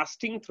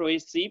 Dusting through a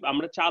sieve,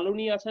 আমরা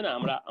চালনি আছে না,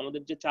 আমরা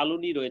আমাদের যে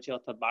চালনি রয়েছে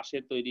অর্থাৎ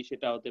বাঁশের তৈরি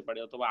সেটা হতে পারে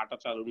অথবা আটা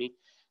চালনি,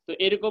 তো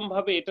এরকম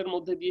ভাবে এটার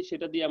মধ্যে দিয়ে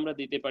সেটা দিয়ে আমরা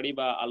দিতে পারি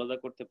বা আলাদা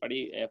করতে পারি,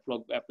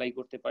 ফ্লক অ্যাপ্লাই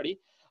করতে পারি,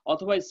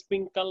 অথবা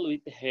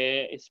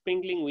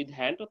স্প্রিংকলিং উইথ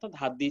হ্যান্ড অর্থাৎ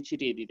হাত দিয়ে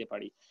ছিটিয়ে দিতে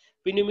পারি,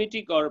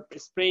 pneumatic or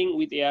spraying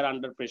with air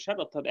under pressure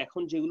অর্থাৎ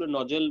এখন যেগুলো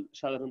নজল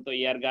সাধারণত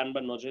এয়ার গান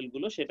বা নজল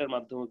গুলো সেটার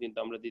মাধ্যমে কিন্তু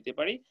আমরা দিতে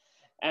পারি,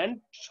 এন্ড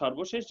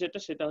সর্বশেষ যেটা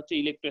সেটা হচ্ছে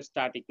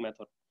ইলেকট্রোস্ট্যাটিক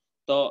মেথড।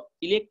 তো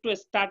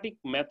ইলেকট্রোস্ট্যাটিক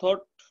মেথড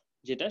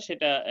যেটা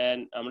সেটা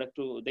আমরা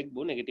একটু দেখবো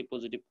নেগেটিভ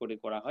পজিটিভ করে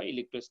করা হয়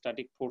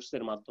ইলেকট্রোস্ট্যাটিক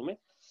ফোর্সের মাধ্যমে।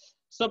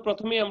 সো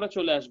প্রথমেই আমরা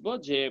চলে আসব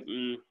যে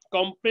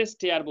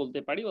কম্প্রেসড এয়ার বলতে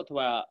পারি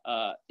অথবা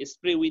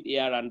spray with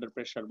air under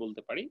pressure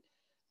বলতে পারি।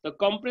 তো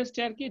কম্প্রেসড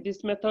এয়ার কি, this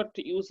method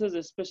uses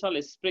special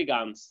spray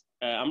guns,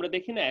 আমরা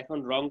দেখি না এখন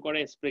রং করে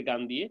স্প্রে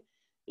গান দিয়ে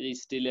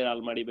স্টিলের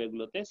আলমারি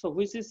বেগুলোতে, so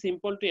which is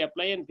simple to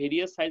apply and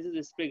various sizes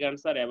spray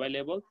guns R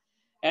available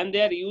and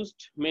they are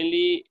used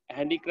mainly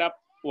handicraft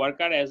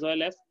worker as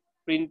well as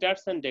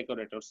printers and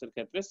decorators এর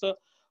ক্ষেত্রে। So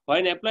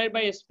when applied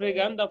by spray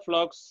gun the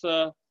flux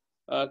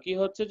কি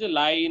হচ্ছে যে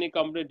lie in a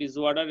complete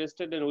disorder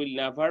state and will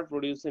never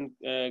produce in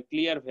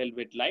clear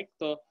velvet like।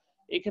 তো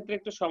এই ক্ষেত্রে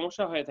একটা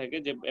সমস্যা হয়ে থাকে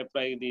যে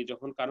অ্যাপ্লাই দিয়ে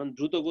যখন, কারণ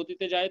দ্রুত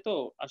গতিতে যায় তো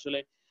আসলে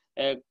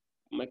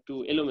একটু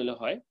এলোমেলো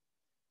হয়।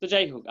 তো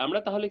যাই হোক, আমরা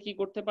তাহলে কি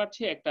করতে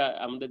পারছি, একটা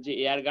আমাদের যে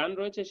এয়ার গান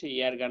রয়েছে সেই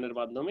এয়ার গানের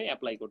মাধ্যমে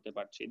অ্যাপ্লাই করতে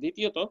পারছি।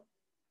 দ্বিতীয়ত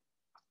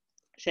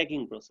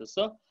শেকিং প্রসেস।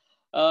 সো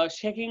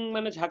শেকিং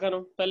মানে ঝাঁকানো,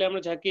 তাহলে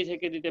আমরা ঝাঁকিয়ে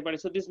ঝাঁকিয়ে দিতে পারি।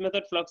 So this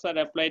method phlox R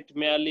applied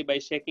merely by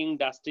shaking,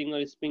 dusting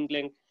or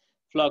স্প্রিংকলিং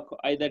flock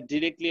either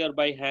directly or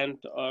by hand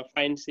or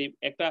fine sheep.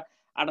 একটা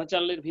আটা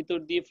চালের ভিতর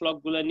দিয়ে ফ্লক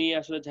গুলা নিয়ে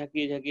আসলে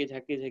ঝাঁকিয়ে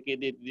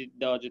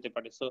দেওয়া যেতে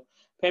পারে। So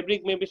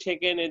fabric may be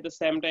shaken at the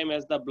same time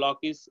as the block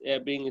is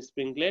being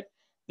sprinkled.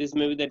 This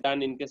may be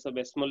done in case of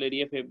a small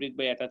area fabric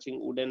by attaching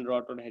wooden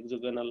rod or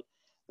hexagonal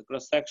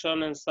cross section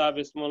and sub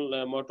small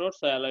motors,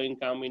 so allowing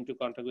come into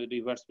contact with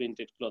reverse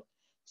printed cloth.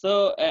 So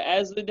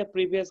as with the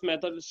previous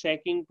method,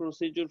 shaking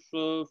procedure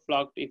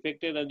flocked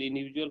effected and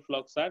individual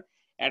flocks are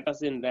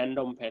attached in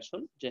random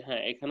fashion. যে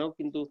হ্যাঁ এখানেও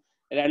কিন্তু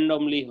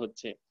randomly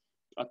হচ্ছে,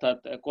 অর্থাৎ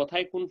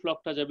কোথায় কোন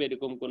ফ্লকটা যাবে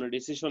এরকম কোনো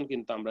ডিসিশন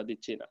কিন্তু আমরা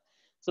দিচ্ছি না।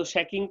 সো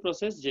শ্যাকিং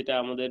প্রসেস যেটা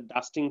আমাদের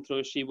ডাস্টিং থ্রো,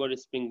 শিভার,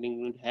 স্প্রিংলিং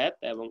হ্যাট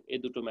এবং এই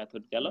দুটো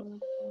মেথড গেল।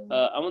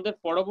 আমাদের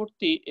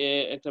পরবর্তী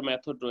একটা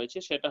মেথড রয়েছে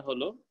সেটা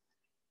হলো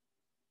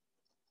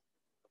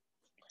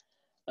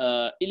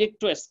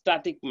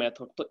ইলেকট্রোস্ট্যাটিক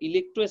মেথড। তো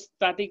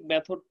ইলেকট্রোস্ট্যাটিক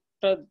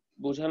মেথডটা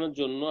বোঝানোর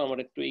জন্য আমার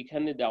একটু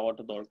এইখানে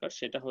যাওয়াটা দরকার।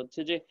 সেটা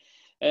হচ্ছে যে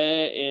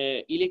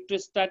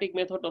ইলেকট্রোস্ট্যাটিক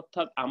মেথড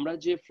অর্থাৎ আমরা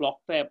যে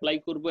ফ্লকটা অ্যাপ্লাই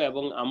করব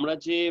এবং আমরা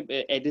যে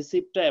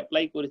অ্যাডহেসিভটা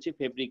অ্যাপ্লাই করেছি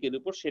ফেব্রিকের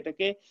উপর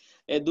সেটাকে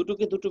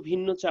দুটো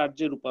ভিন্ন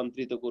চার্জে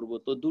রূপান্তরিত করব।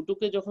 তো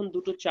দুটোকে যখন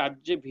দুটো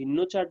চার্জে ভিন্ন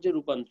চার্জে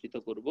রূপান্তরিত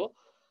করব,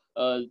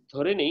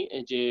 ধরে নেই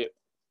যে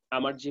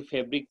আমার যে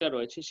ফেব্রিকটা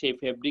রয়েছে সেই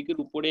ফেব্রিকের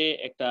উপরে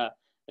একটা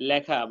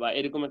লেখা বা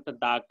এরকম একটা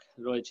দাগ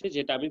রয়েছে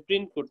যেটা আমি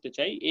প্রিন্ট করতে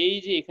চাই। এই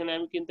যে এখানে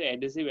আমি কিন্তু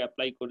অ্যাডহেসিভ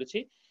অ্যাপ্লাই করেছি,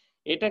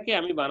 এটাকে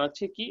আমি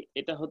বানাচ্ছি কি,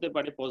 এটা হতে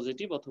পারে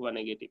পজিটিভ অথবা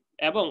নেগেটিভ,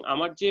 এবং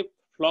আমার যে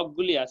ফ্লক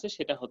গুলি আছে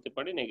সেটা হতে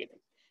পারে নেগেটিভ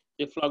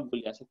যে ফ্লক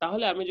গুলি আছে।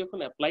 তাহলে আমি যখন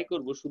অ্যাপ্লাই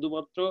করব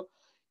শুধুমাত্র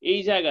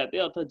এই জায়গাতে,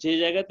 অর্থাৎ যে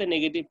জায়গাতে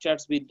নেগেটিভ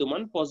চার্জ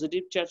বিদ্যমান,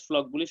 পজিটিভ চার্জ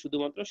ফ্লক গুলি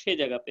শুধুমাত্র সেই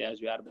জায়গাতে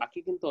আসবে, আর বাকি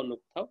কিন্তু অন্য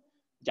কোথাও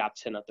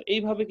যাচ্ছে না। তো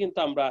এইভাবে কিন্তু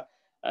আমরা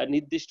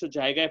নির্দিষ্ট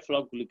জায়গায়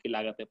ফ্লক গুলিকে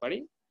লাগাতে পারি।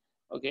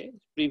 ওকে,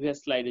 প্রিভিয়াস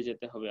স্লাইডে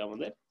যেতে হবে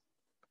আমাদের।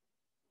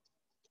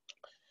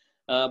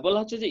 বলা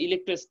হচ্ছে যে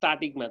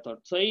ইলেকট্রোস্ট্যাটিক মেথড।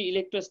 সো এই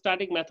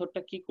ইলেকট্রোস্ট্যাটিক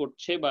মেথডটা কি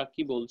করছে বা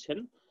কি বলছেন,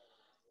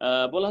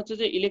 বলা হচ্ছে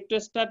যে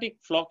electrostatic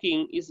ফ্লকিং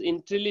is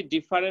entirely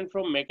different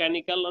from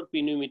mechanical or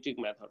pneumatic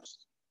methods.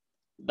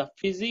 The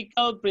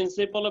physical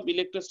principle of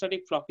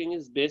electrostatic flocking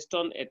is based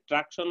on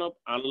attraction of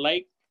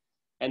unlike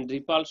and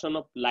repulsion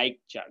of like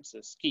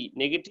charges. কি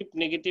নেগেটিভ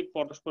নেগেটিভ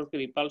পরস্পরকে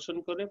রিপালশন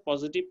করে,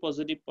 পজিটিভ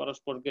পজিটিভ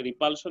পরস্পরকে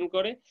repulsion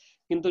করে,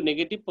 কিন্তু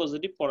negative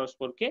positive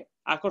পরস্পরকে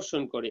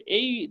আকর্ষণ করে।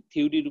 এই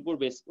থিওরির উপর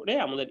বেস করে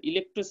আমাদের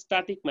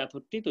ইলেকট্রোস্ট্যাটিক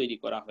মেথডটি তৈরি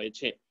করা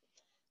হয়েছে।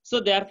 So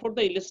therefore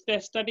the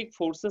electrostatic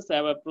forces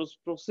have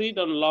proceed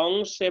on long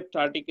shaped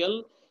article,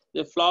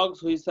 the flogs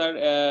which are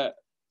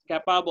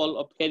capable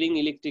of carrying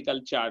electrical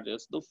charges.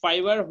 The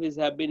fiber which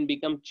have been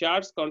become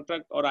charge,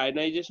 contract or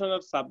ionization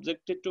are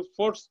subjected to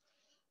force,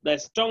 the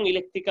strong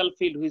electrical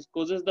field which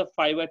causes the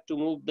fiber to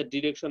move the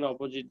direction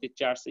opposite the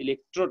charge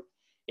electrode.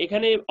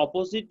 এখানে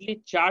অপোজিটলি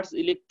charge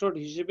electrode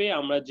হিসেবে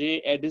আমরা যে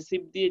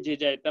adhesive দিয়ে যে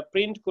যেটা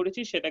print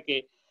করেছি সেটাকে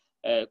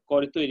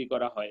করে তৈরি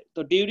করা হয়। তো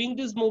during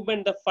this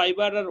movement the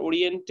fibre R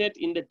oriented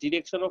in the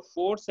direction of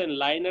force and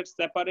line R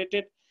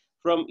separated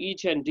from each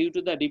and due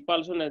to the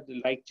repulsion and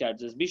like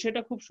charges.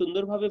 বিষয়টা খুব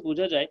সুন্দরভাবে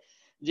বোঝা যায়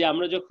যে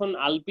আমরা যখন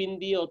আলপিন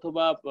দিয়ে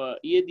অথবা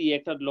দিয়ে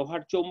একটা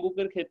লোহার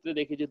চম্বুকের ক্ষেত্রে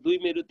দেখি যে দুই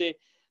মেরুতে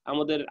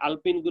আমাদের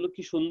আলপিন গুলো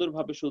কি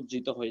সুন্দরভাবে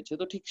সজ্জিত হয়েছে,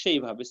 তো ঠিক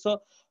সেইভাবে। So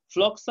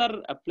phlox R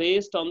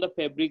placed on the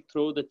fabric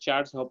through the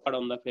charge hopper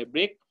on the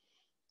fabric.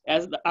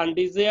 As the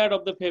undesired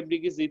of the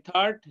fabric is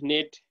ethered,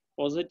 net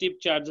positive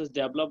charges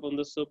develop on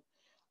the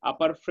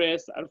upper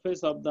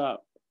surface of the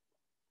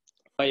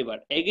fiber.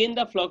 Again,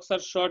 the flocks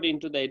are shot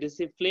into the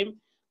adhesive film,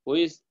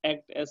 which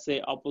act as a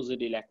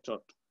opposite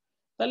electrode.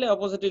 তাহলে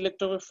opposite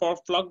electrode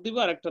flock দিব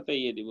আর একটাতে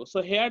ইয়ে দিব। So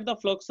here the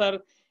flocks are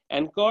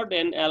anchored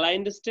and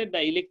aligned state.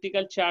 The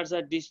electrical charge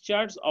are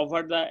discharged over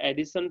the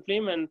adhesion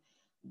film, and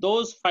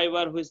those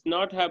fiber which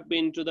not have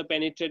been to the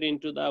penetrate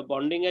into the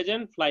bonding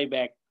agent fly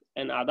back,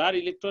 and other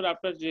electrode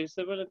after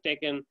received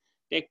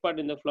take part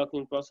in the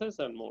flocking process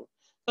and more.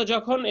 তো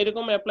যখন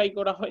এরকম apply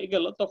করা হয়ে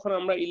গেল তখন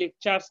আমরা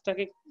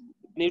চার্জটাকে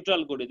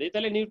neutral করে দেই।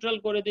 তাহলে নিউট্রাল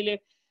করে দিলে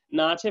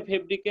না আছে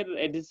ফেব্রিকের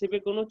অ্যাডহেসিভে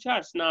কোনো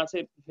চার্জ, না আছে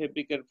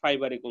ফেব্রিকের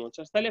ফাইবারে কোনো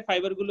চার্জ, তাহলে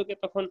ফাইবার গুলোকে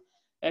তখন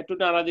একটু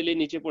নাড়া দিলে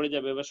নিচে পড়ে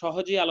যাবে বা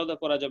সহজেই আলাদা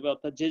করা যাবে,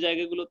 অর্থাৎ যে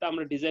জায়গাগুলোতে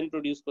আমরা ডিজাইন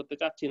প্রডিউস করতে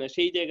চাচ্ছি না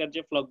সেই জায়গার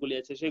যে ফ্লকগুলি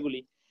আছে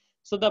সেগুলি।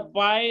 So the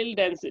pile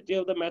density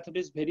of the method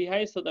is very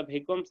high, so the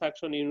vacuum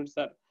suction units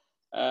are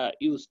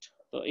used.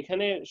 তো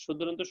এখানে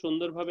সাধারণত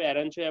সুন্দরভাবে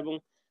অ্যারেঞ্জ হয় এবং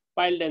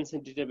পাইল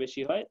ডেনসিটিটা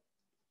বেশি হয়।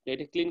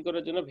 এটা ক্লিন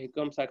করার জন্য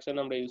ভ্যাকুয়াম সাকশন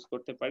আমরা ইউজ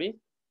করতে পারি।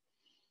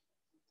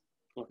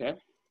 ওকে,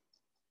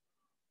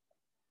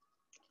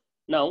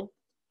 নাও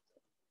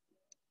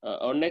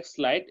our next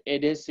slide,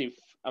 adhesive.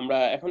 আমরা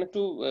এখন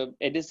একটু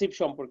অ্যাডহেসিভ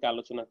সম্পর্কে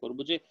আলোচনা করব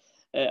যে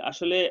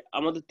আসলে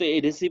আমাদের তো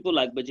অ্যাডহেসিভও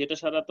লাগবে, যেটা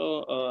ছাড়া তো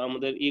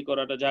আমাদের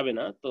করাটা যাবে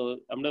না। তো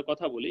আমরা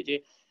কথা বলি যে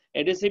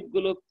অ্যাডহেসিভ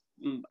গুলো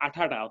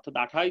আঠাটা, অর্থাৎ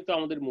আঠাই তো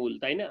আমাদের মূল,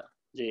 তাই না?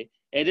 যে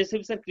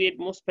adhesives are create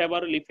most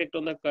favorable effect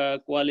on the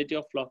quality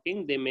of flocking.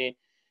 They may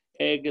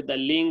the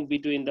link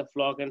between the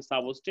flock and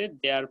substrate.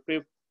 They are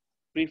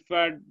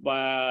preferred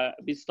by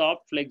be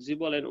soft,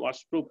 flexible and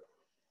washproof.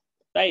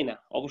 তাই না?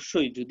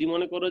 অবশ্যই যদি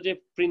মনে করো যে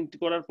প্রিন্ট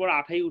করার পর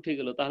আঠাই উঠে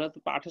গেল, তাহলে তো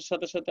আঠার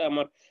সাথে সাথে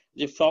আমার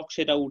যে ফ্লক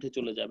সেটা উঠে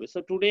চলে যাবে। So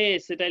today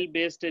acetyl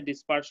based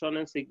dispersion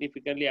and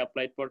significantly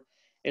applied for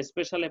a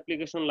special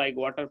application like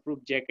waterproof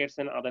jackets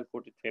and other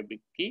coated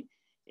fabric কি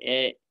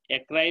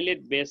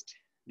acrylate based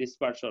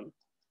dispersion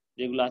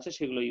যেগুলো আছে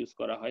সেগুলো ইউজ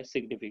করা হয়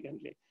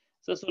significantly.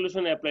 So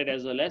solution applied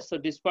as well as, so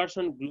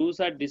dispersion glues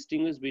are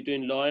distinguished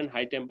between low and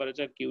high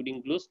temperature curing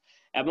glues,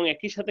 এবং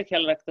একই সাথে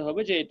খেয়াল রাখতে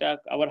হবে যে এটা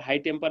আবার হাই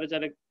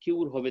টেম্পারেচারে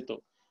কিউর হবে তো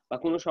বা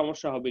কোনো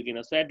সমস্যা হবে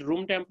কিনা। So at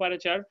room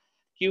temperature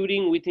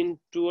curing within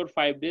 2 or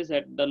 5 days,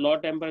 at the low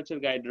temperature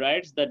guide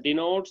writes that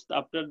denotes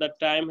after the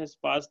time has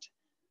passed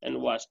and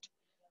washed.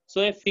 So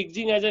a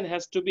fixing agent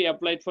has to be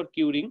applied for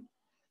curing.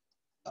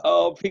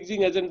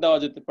 Fixing agent দেওয়া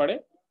যেতে পারে।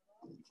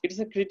 It is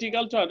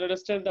critical to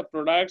understand the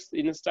product's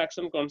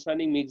instruction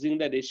concerning mixing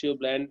the ratio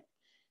blend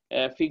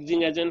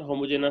fixing agent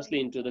homogeneously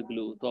into the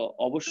glue. তো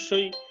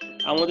অবশ্যই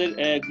আমাদের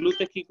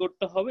গ্লুতে কি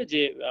করতে হবে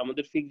যে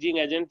আমাদের ফিক্সিং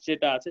এজেন্ট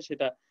যেটা আছে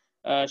সেটা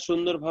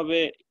সুন্দরভাবে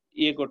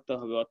ইয়ে করতে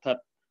হবে, অর্থাৎ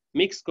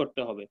মিক্স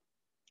করতে হবে।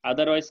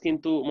 আদারওয়াইজ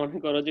কিন্তু মনে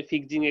করো যে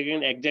ফিক্সিং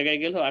এজেন্ট এক জায়গায়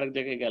গেল আরেক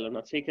জায়গায় গেল না,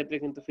 সেই ক্ষেত্রে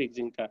কিন্তু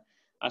ফিক্সিংটা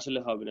আসলে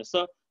হবে না। So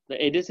the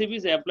adhesive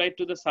is applied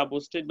to the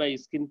substrate by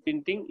skin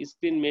printing.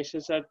 Skin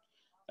meshes are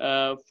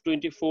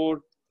 24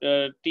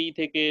 T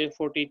থেকে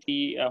 40 T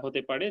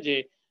হতে পারে, যে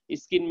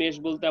স্কিন মেশ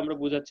বলতে আমরা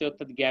বোঝাচ্ছি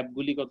অর্থাৎ গ্যাপ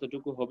গুলি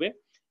কতটুকু হবে।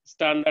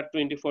 Standard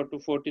 24 to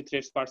 40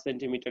 threads per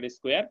centimeter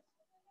square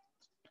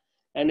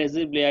and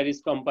adhesive layer is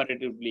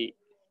comparatively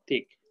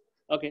thick.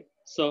 Okay,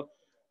 so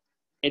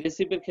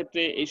এডহেসিভের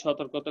ক্ষেত্রে এই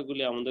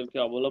সতর্কতাগুলি আমাদেরকে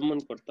অবলম্বন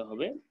করতে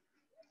হবে।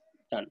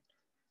 ডান।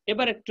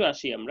 এবার একটু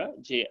আসি আমরা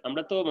যে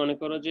আমরা তো মনে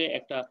করো যে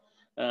একটা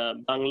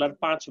বাংলার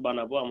 5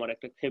 বানাবো, আমার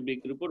একটা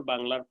ফেব্রিকের উপর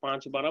বাংলার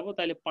 5 বানাবো,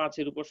 তাহলে 5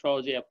 এর উপর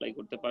সহজে অ্যাপ্লাই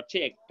করতে পারছি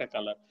একটা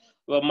কালার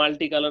বা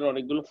মাল্টি কালার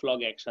অনেকগুলো ফ্লগ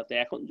একসাথে।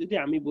 এখন যদি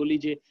আমি বলি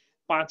যে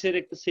 5-এর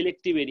একটা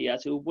সিলেক্টিভ এরিয়া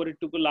আছে, উপরের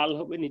টুকু লাল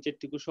হবে নিচের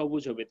টুকু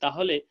সবুজ হবে,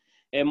 তাহলে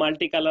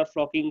মাল্টি কালার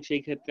ফ্লকিং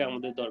সেই ক্ষেত্রে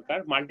আমাদের দরকার।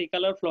 মাল্টি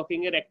কালার ফ্লকিং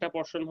এর একটা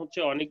পোরশন হচ্ছে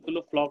অনেকগুলো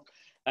ফ্লক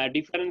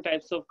ডিফারেন্ট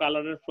টাইপস অফ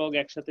কালারের ফ্লগ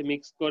একসাথে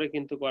মিক্স করে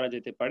কিন্তু করা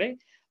যেতে পারে।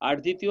 আর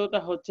দ্বিতীয়টা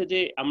হচ্ছে যে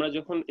আমরা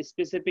যখন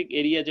স্পেসিফিক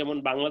এরিয়া যেমন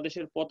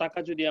বাংলাদেশের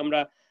পতাকা যদি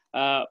আমরা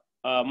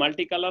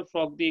মাল্টি কালার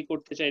ফ্লগ দিয়ে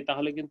করতে চাই,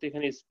 তাহলে কিন্তু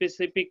এখানে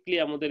স্পেসিফিকলি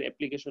আমাদের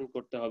অ্যাপ্লিকেশন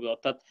করতে হবে,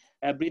 অর্থাৎ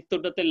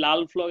বৃত্তটাতে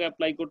লাল ফ্লগ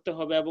অ্যাপ্লাই করতে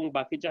হবে এবং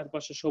বাকি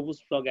চারপাশে সবুজ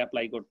ফ্লগ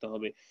অ্যাপ্লাই করতে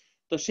হবে।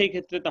 তো সেই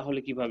ক্ষেত্রে তাহলে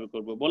কিভাবে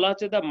করব? বলা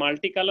হচ্ছে the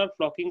multi colour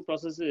ফ্লকিং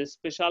process is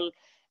special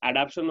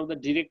adaptation of the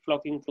direct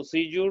flocking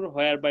procedure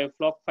whereby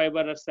flock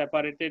fiber are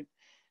separated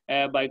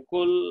by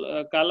cool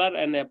color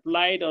and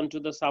applied onto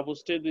the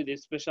substrate with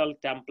special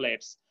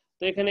templates.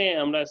 তো এখানে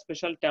আমরা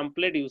স্পেশাল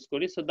টেমপ্লেট ইউজ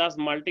করি। So Das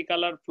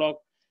multicolour flock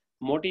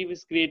motif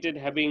is created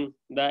having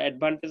the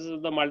advantages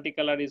of the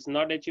multicolor is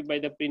not achieved by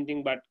the printing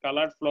but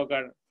colored flock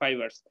are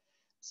fibers.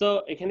 So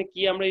এখানে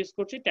কি আমরা use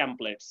করছি?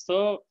 Templates. So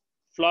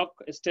flock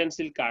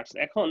stencil cards.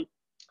 এখন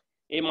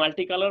এই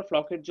multicolour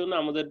ফ্লকের জন্য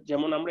আমাদের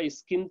যেমন আমরা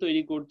স্কিন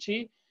তৈরি করছি,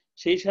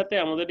 সেই সাথে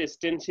আমাদের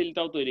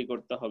স্টেনসিলটাও তৈরি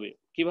করতে হবে।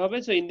 কিভাবে?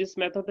 So in this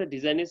method the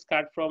design is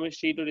cut from a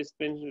sheet or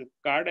স্পেন্সিল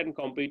card and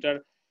computer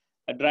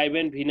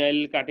driven vinyl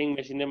cutting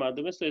মেশিনের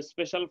মাধ্যমে। So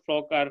special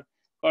flock R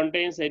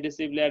contains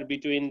adhesive layer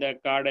between the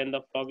card and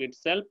the flock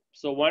itself.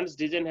 So once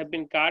design have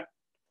been cut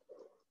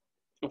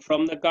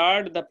from the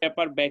card, the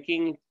paper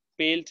backing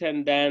pelt and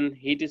then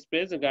heat is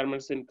pressed, the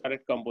garments in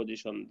correct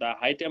composition. The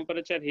high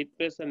temperature heat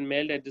press and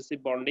melt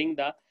adhesive bonding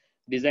the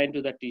design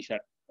to the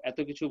t-shirt. এত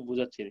কিছু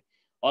বুঝাচ্ছি।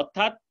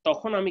 অর্থাৎ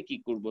তখন আমি কি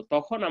করব?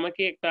 তখন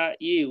আমাকে একটা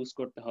ইউজ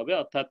করতে হবে,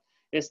 অর্থাৎ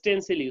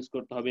স্টেনসিল ইউজ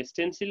করতে হবে।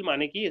 স্টেনসিল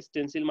মানে কি?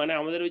 স্টেনসিল মানে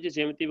আমাদের ওই যে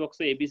জ্যামিতি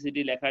বক্সে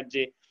এবিসিডি লেখার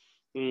যে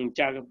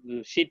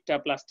শীটটা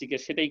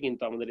প্লাস্টিকের, সেটাই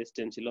কিন্তু আমাদের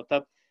স্টেনসিল।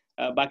 অর্থাৎ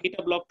বাকিটা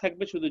ব্লক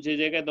থাকবে, শুধু যে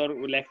জায়গায়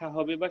লেখা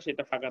হবে বা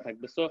সেটা ফাঁকা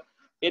থাকবে। সো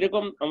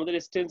এরকম আমাদের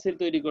স্টেনসিল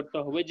তৈরি করতে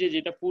হবে যে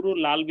যেটা পুরো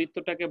লাল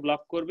বৃত্তটাকে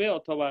ব্লক করবে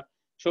অথবা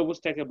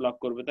সবুজটাকে ব্লক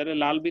করবে। তাহলে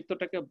লাল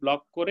বৃত্তটাকে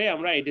ব্লক করে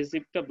আমরা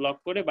এডহেসিভটা ব্লক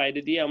করে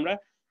বাইরে দিয়ে আমরা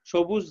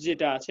সবুজ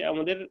যেটা আছে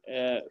আমাদের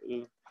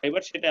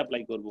ফাইবার সেটা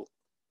অ্যাপ্লাই করব।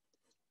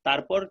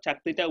 তারপর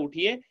চাকতিটা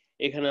উঠিয়ে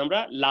এখানে আমরা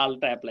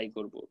লালটা অ্যাপ্লাই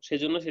করব।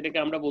 সেজন্য সেটাকে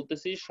আমরা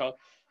বলতেছি,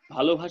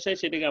 ভালো ভাষায়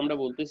সেটাকে আমরা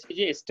বলতেছি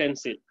যে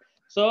stencil.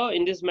 So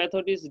in this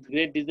method is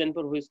great design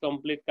for which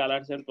complete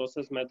colors and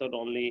process method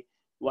only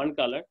one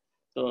color.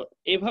 তো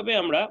এইভাবে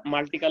আমরা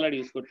মাল্টি কালার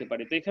ইউজ করতে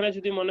পারি। তো এখানে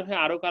যদি মনে হয়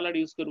আরো কালার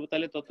ইউজ করব,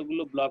 তাহলে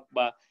ততগুলো ব্লক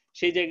বা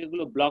সেই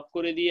জায়গাগুলো ব্লক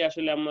করে দিয়ে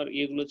আসলে আমার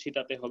এগুলো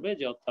ছিটাতে হবে,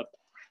 যে অর্থাৎ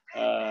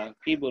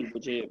কি বলবো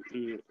যে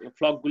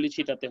ফ্লক গুলি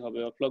ছিটাতে হবে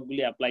বা ফ্লক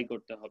গুলি অ্যাপ্লাই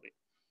করতে হবে।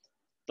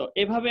 তো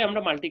এভাবে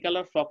আমরা মাল্টি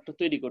কালার ফ্লকটা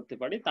তৈরি করতে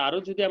পারি। তারও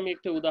যদি আমি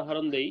একটা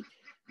উদাহরণ দেই,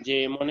 যে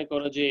মনে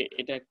করো যে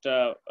এটা একটা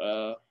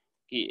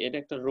এটা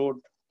একটা রোড,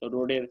 তো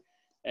রোডের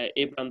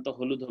এই প্রান্ত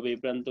হলুদ হবে, এই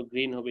প্রান্ত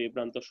গ্রিন হবে, এই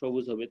প্রান্ত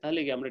সবুজ হবে, তাহলে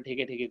কি আমরা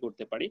ঢেকে ঢেকে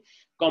করতে পারি।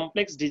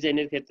 কমপ্লেক্স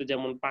ডিজাইনের ক্ষেত্রে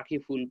যেমন পাখি,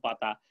 ফুল,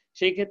 পাতা,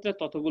 সেই ক্ষেত্রে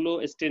ততগুলো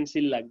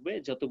স্টেনসিল লাগবে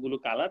যতগুলো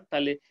কালার,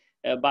 তাহলে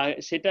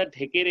সেটা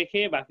ঢেকে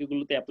রেখে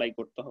বাকিগুলোতে অ্যাপ্লাই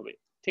করতে হবে।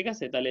 ঠিক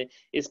আছে? তাহলে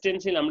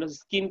স্টেনসিল আমরা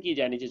স্কিন কি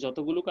জানি যে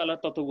যতগুলো কালার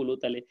ততগুলো,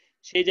 তাহলে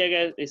সেই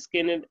জায়গায়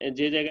স্কিনের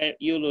যে জায়গায়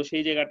ইয়েলো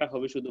সেই জায়গাটা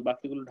হবে শুধু,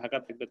 বাকিগুলো ঢাকা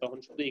থাকবে, তখন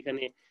শুধু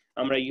এখানে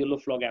আমরা ইয়েলো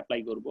ফ্লগ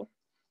অ্যাপ্লাই করব।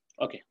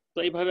 ওকে, তো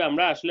এইভাবে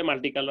আমরা আসলে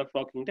মাল্টি কালার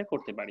ফ্লকিংটা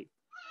করতে পারি।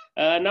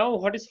 Now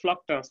what is flock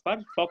transfer?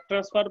 Flock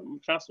transfer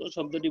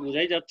শব্দটি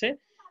বোঝাই যাচ্ছে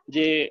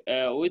যে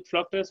with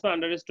flock transfer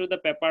understood the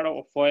paper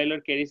of foil or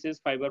carries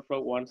fiber from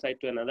one side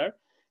to another.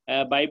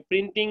 By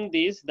printing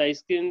this, the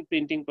screen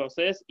printing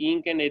process,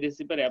 ink and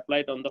adhesive are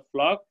applied on the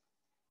flock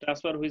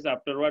transfer, which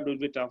afterward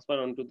will be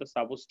transferred onto the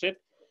substrate.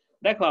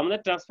 দেখো আমাদের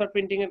transfer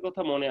printing এর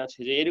কথা মনে আছে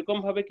যে এরকম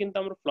ভাবে কিন্তু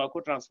আমরা ফ্লকও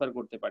ট্রান্সফার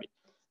করতে পারি।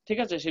 ঠিক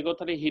আছে, সে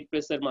কথাটি হিট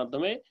প্রেসের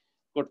মাধ্যমে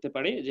করতে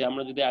পারি, যে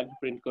আমরা যদি আগে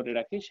প্রিন্ট করে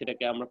রাখি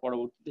সেটাকে আমরা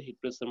পরবর্তীতে হিট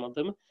প্রেসের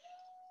মাধ্যমে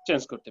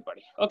চেঞ্জ করতে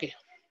পারি। ওকে,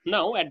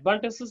 নাও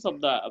advantages of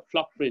the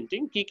flock printing.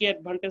 কি কি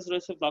অ্যাডভান্টেজ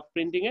রয়েছে ফ্লক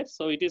প্রিন্টিং এর?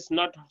 So it is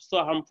not so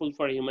harmful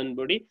for human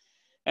body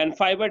and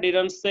fiber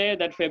didn't say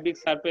that fabric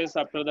surface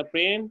after the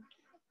print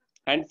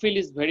and feel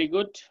is very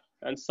good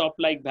and soft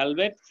like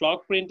velvet. Flock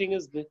printing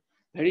is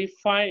very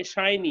fine,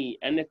 shiny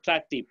and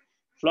attractive.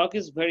 Flock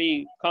is very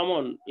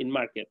common in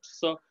market.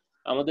 So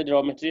আমাদের র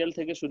material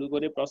থেকে শুরু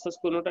করে process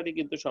কোনোটারই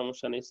কিন্তু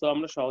সমস্যা নেই। So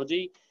আমরা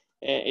সহজেই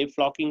এই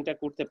ফ্লকিংটা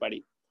করতে পারি,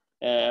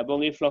 এবং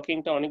এই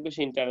ফ্লকিংটা অনেক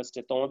বেশি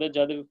ইন্টারেস্টেড। তোমাদের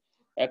যাদের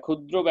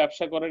ক্ষুদ্র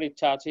ব্যবসা করার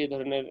ইচ্ছা আছে এই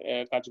ধরনের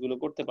কাজগুলো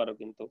করতে পারো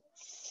কিন্তু।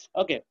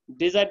 ওকে,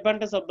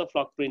 disadvantage of the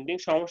flock printing.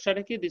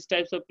 সমস্যাটা কি? This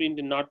types of print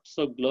not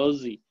so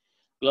glossy.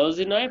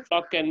 Glossy নয়,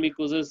 flock can be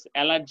causes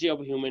allergy of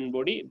human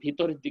body.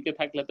 ভিতরের দিকে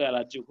থাকলে তো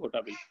allergy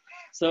ঘটাবেই।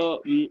 So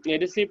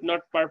adhesive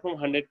not perform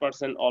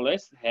 100%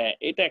 always. হ্যাঁ,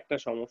 এটা একটা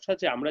সমস্যা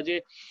যে আমরা যে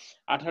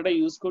আঠাটা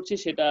ইউজ করছি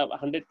সেটা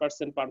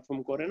 100% পারফর্ম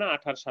করে না,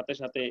 আঠার সাথে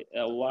সাথে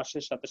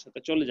ওয়াশের সাথে সাথে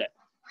চলে যায়।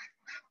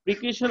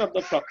 Precaution of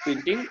the flock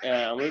printing,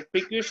 আমাদের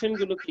প্রিকুয়েশন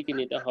গুলো কি কি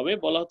নিতে হবে?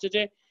 বলা হচ্ছে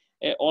যে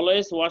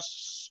always wash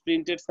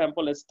printed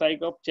sample, strike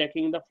of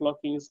checking the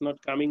ফ্লকিং is not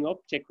coming of,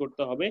 check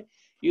করতে হবে।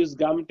 Use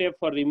gum tape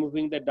for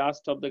removing the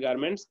dust off the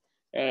garments.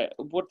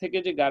 উপর থেকে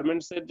যে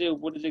গার্মেন্টস এর যে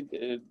উপরে যে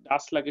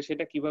ডাস্ট লাগে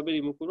সেটা কিভাবে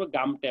রিমুভ করবো?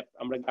 গাম টেপ।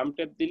 আমরা গাম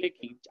টেপ দিলে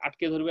কি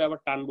আটকে ধরবে, আবার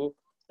টানবো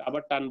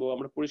আবার টানবো,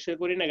 আমরা পরিষ্কার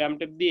করি না গাম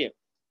টেপ দিয়ে?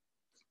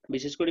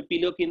 বিশেষ করে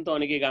পিলো কিন্তু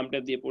অনেকে গাম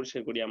টেপ দিয়ে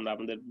পরিষ্কার করি আমরা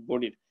আমাদের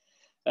বডির।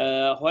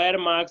 হোয়ার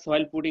marks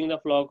while putting the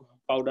flock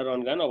powder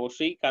on গান,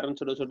 অবশ্যই, কারণ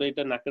ছোট ছোট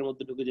এটা নাকের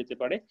মধ্যে ঢুকে যেতে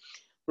পারে।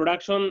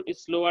 Production is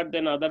slower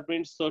then other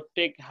prints, so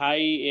take high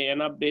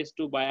enough days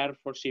to buyer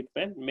for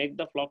shipment. Make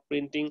the flock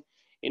printing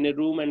in a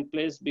room and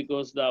place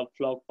because the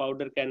flock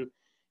powder can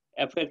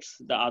affects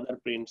the other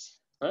prints.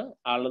 হ্যাঁ,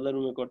 আলাদা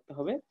রুমে করতে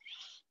হবে।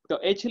 তো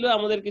এই ছিল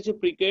আমাদের কিছু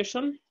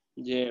প্রিকশন,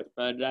 যে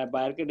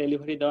বায়ারকে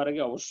ডেলিভারি দেওয়ার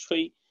আগে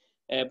অবশ্যই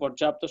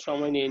পর্যাপ্ত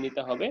সময় নিয়ে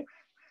নিতে হবে।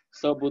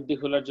 সো বুদ্ধি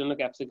খোলার জন্য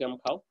ক্যাপসিকাম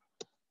খাও।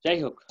 যাই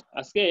হোক,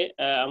 আজকে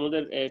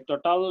আমাদের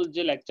টোটাল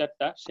যে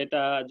লেকচারটা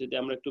সেটা যদি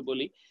আমরা একটু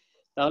বলি,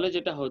 তাহলে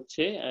যেটা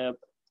হচ্ছে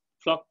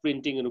ফ্লক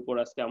প্রিন্টিং এর উপর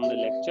আজকে আমাদের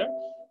লেকচার।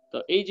 তো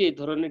এই যে এই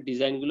ধরনের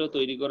ডিজাইন গুলো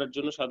তৈরি করার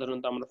জন্য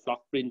সাধারণত আমরা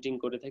ফ্লক প্রিন্টিং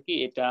করে থাকি,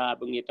 এটা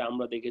এবং এটা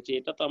আমরা দেখেছি,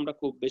 এটা তো আমরা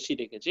খুব বেশি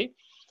দেখেছি।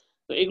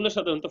 তো এগুলো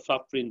সাধারণত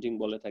ফ্লক প্রিন্টিং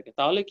বলে থাকে।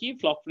 তাহলে কি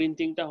ফ্লক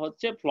প্রিন্টিংটা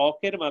হচ্ছে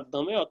ফ্লকের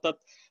মাধ্যমে, অর্থাৎ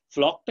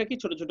ফ্লকটা কি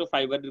ছোট ছোট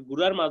ফাইবারের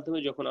গুঁড়ার মাধ্যমে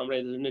যখন আমরা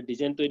এই ধরনের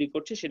ডিজাইন তৈরি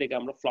করছি সেটাকে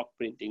আমরা ফ্লক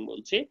প্রিন্টিং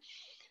বলছি।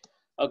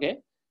 ওকে,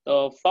 তো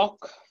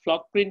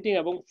ফ্লক প্রিন্টিং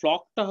এবং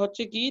ফ্লকটা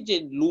হচ্ছে কি যে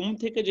লুম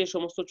থেকে যে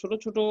সমস্ত ছোট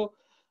ছোট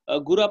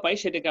গুঁড়া পাই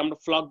সেটাকে আমরা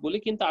ফ্লক বলি,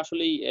 কিন্তু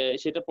আসলে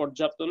সেটা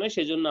পর্যাপ্ত নয়।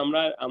 সেজন্য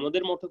আমরা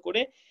আমাদের মতো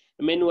করে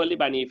ম্যানুয়ালি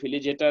বানিয়ে ফেলি,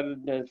 যেটার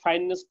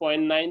ফাইননেস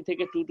 0.9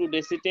 থেকে 2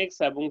 ডেসিটেক্স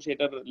এবং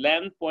সেটার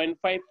লেন্থ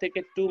 0.5 থেকে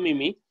 2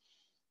 মিমি।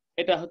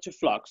 এটা হচ্ছে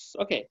ফ্লক্স।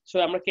 ওকে, সো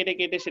আমরা কেটে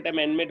কেটে সেটা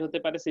ম্যানমেড হতে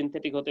পারে,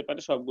 সিনথেটিক হতে পারে,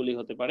 সবগুলি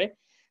হতে পারে।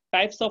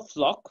 টাইপস অফ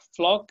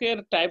ফ্লকের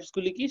টাইপস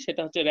গুলি কি?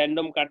 সেটা হচ্ছে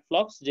র্যান্ডম কাট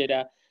ফ্লক্স, যেটা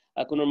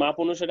কোনো মাপ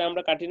অনুসারে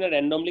আমরা কাটি না,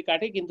 র্যান্ডমলি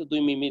কাটি, কিন্তু 2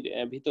 মিমির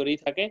ভিতরেই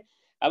থাকে।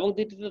 এবং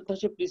দ্বিতীয়ত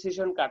হচ্ছে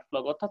প্রিসিশন কাট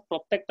ফ্লক, অর্থাৎ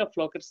প্রত্যেকটা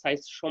ফ্লকের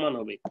সাইজ সমান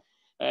হবে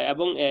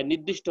এবং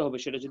নির্দিষ্ট হবে।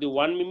 সেটা যদি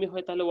 1 মিমি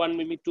হয় তাহলে 1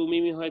 মিমি, 2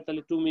 মিমি হয়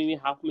তাহলে 2 মিমি,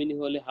 হাফ মিমি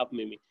হলে হাফ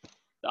মিমি।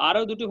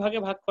 আরো দুটো ভাগে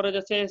ভাগ করা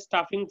যাচ্ছে,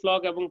 স্টাফিং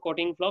ফ্লক এবং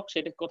কোটিং ফ্লক।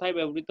 সেটা কোথায়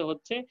ব্যবহৃত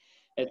হচ্ছে,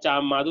 চা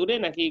মাদুরে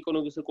নাকি কোনো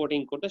কিছু কোটিং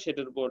করতে,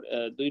 সেটার উপর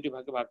দুইটি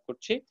ভাগে ভাগ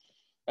করছি।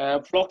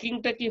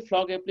 ফ্লকিংটা কি?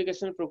 ফ্লক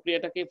অ্যাপ্লিকেশনের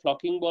প্রক্রিয়াটাকে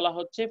ফ্লকিং বলা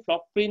হচ্ছে।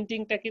 ফ্লক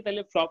প্রিন্টিংটা কি?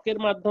 তাহলে ফ্লকের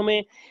মাধ্যমে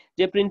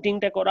যে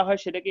প্রিন্টিংটা করা হয়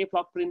সেটাকে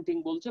ফ্লক প্রিন্টিং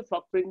বলছে।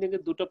 ফ্লক প্রিন্টিং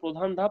এর দুটো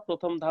প্রধান ধাপ।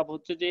 প্রথম ধাপ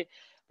হচ্ছে যে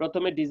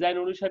প্রথমে ডিজাইন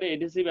অনুসারে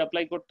এডহেসিভ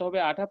অ্যাপ্লাই করতে হবে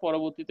আঠা,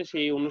 পরবর্তীতে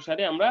সেই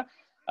অনুসারে আমরা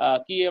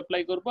কি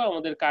অ্যাপ্লাই করব,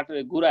 আমাদের কাঠের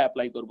গুঁড়া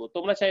অ্যাপ্লাই করব।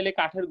 তোমরা চাইলে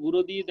কাঠের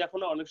গুঁড়ো দিয়ে দেখো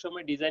না, অনেক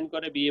সময় ডিজাইন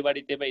করে বিয়ে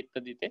বাড়িতে বা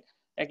ইত্যাদিতে,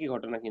 একই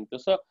ঘটনা কিন্তু।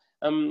 সো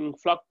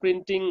ফ্লক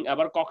প্রিন্টিং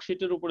আবার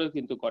ককশিটের উপরেও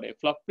কিন্তু করে।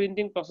 ফ্লক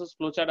প্রিন্টিং প্রসেস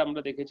ফ্লোচার্ট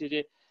আমরা দেখেছি যে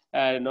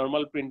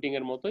নরমাল প্রিন্টিং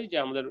এর মতোই, যে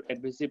আমাদের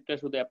অ্যাডহেসিভটা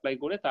শুধু অ্যাপ্লাই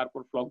করে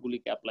তারপর ফ্লক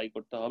গুলিকে অ্যাপ্লাই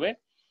করতে হবে।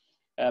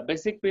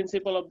 Basic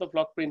principal of the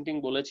flock printing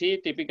বলেছি।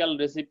 টিপিক্যাল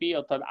রেসিপি,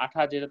 অর্থাৎ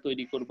আঠা যেটা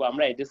তৈরি করব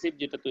আমরা, অ্যাডহেসিভ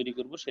যেটা তৈরি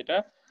করব সেটা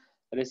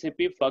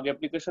রেসিপি। ফ্লক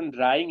অ্যাপ্লিকেশন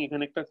ড্রাইং,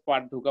 এখানে একটা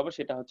পার্ট ঢুকাবো,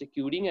 সেটা হচ্ছে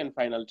curing and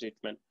final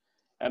treatment.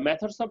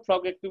 Methods of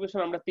flock application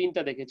আমরা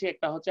তিনটা দেখেছি।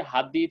 একটা হচ্ছে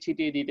হাত দিয়ে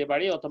ছিটিয়ে দিতে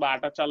পারি, অথবা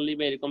আটা চালনি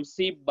বা এরকম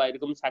সিপ বা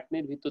এরকম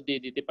ছাঁকনির ভিতর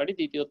দিয়ে দিতে পারি।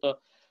 দ্বিতীয়ত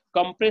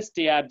কম্প্রেসড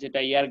এয়ার, যেটা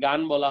এয়ার গান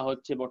বলা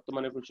হচ্ছে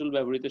বর্তমানে প্রচুর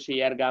ব্যবহৃত, সেই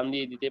এয়ার গান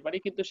দিয়ে দিতে পারি,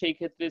 কিন্তু সেই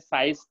ক্ষেত্রে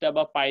সাইজটা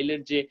বা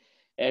পাইলের যে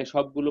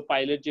সবগুলো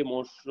পাইলের যে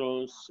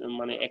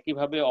মানে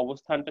একইভাবে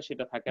অবস্থানটা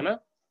সেটা থাকে না।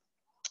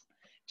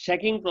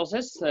 শ্যাকিং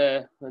প্রসেস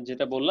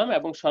যেটা বললাম,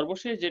 এবং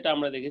সর্বশেষ যেটা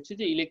আমরা দেখেছি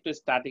যে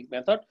ইলেকট্রোস্ট্যাটিক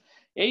মেথড।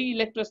 এই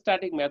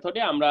ইলেকট্রোস্ট্যাটিক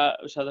মেথডে আমরা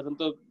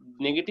সাধারণত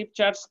নেগেটিভ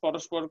চার্জ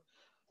পরস্পর,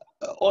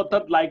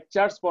 অর্থাৎ লাইক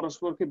চার্জ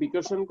পরস্পরকে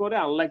বিকর্ষণ করে,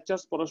 আনলাইক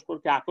চার্জ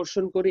পরস্পরকে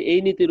আকর্ষণ করে,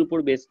 এই নীতির উপর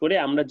বেস করে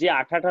আমরা যে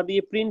আঠাটা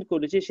দিয়ে প্রিন্ট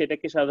করেছি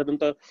সেটাকে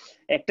সাধারণত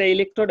একটা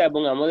ইলেকট্রোড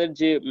এবং আমাদের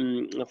যে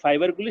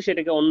ফাইবারগুলি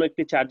সেটাকে অন্য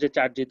একটি চার্জে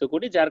চার্জিত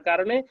করি, যার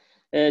কারণে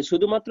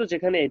শুধুমাত্র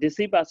যেখানে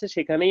এডহেসিভ আছে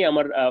সেখানেই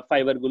আমার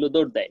ফাইবারগুলো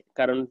দৌড় দেয়,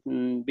 কারণ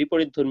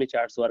বিপরীতধর্মী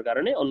চার্জ হওয়ার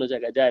কারণে অন্য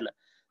জায়গায় যায় না।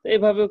 তো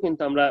এইভাবেও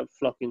কিন্তু আমরা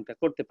ফ্লকিংটা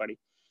করতে পারি।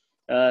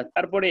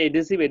 তারপরে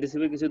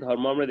এডহেসিভের কিছু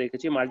ধর্ম আমরা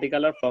দেখেছি। মাল্টি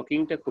কালার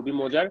ফ্লকিংটা খুবই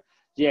মজার,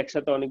 যে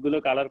একসাথে অনেকগুলো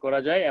কালার করা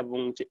যায়, এবং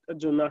যেটার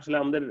জন্য আসলে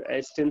আমাদের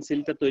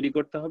স্টেনসিলটা তৈরি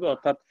করতে হবে,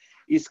 অর্থাৎ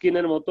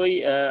স্কিনের মতোই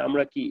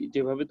আমরা কি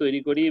যেভাবে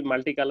তৈরি করি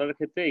মাল্টি কালারের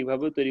ক্ষেত্রে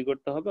এইভাবেও তৈরি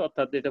করতে হবে,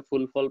 অর্থাৎ এটা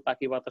ফুল ফল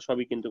পাখি পাতা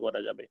সবই কিন্তু করা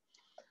যাবে।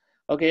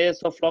 ওকে,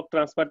 সো ফ্লক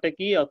ট্রান্সফারটা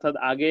কি, অর্থাৎ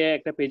আগে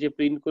একটা পেজে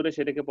প্রিন্ট করে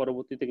সেটাকে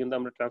পরবর্তীতে কিন্তু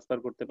আমরা ট্রান্সফার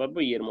করতে পারবো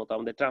এর মতো,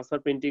 আমাদের ট্রান্সফার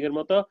প্রিন্টিং এর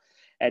মতো।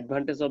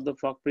 Advantage of the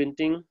flock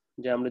printing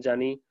যে আমরা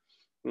জানি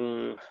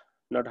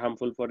নট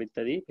হার্মফুল ফর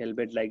ইত্যাদি,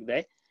 ভেলভেট লাইক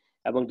দেয়,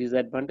 এবং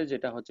ডিসঅ্যাডভান্টেজ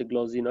যেটা হচ্ছে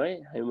গ্লজি নয়,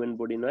 হিউম্যান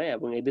বডি নয়,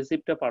 এবং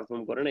এডহেসিভটা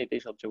পারফর্ম করে না,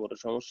 এটাই সবচেয়ে বড়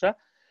সমস্যা।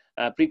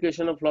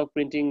 Precaution of flock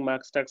printing,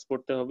 mask task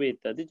পড়তে হবে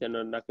ইত্যাদি, যেন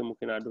নাকে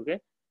মুখে না ঢুকে।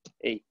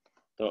 এই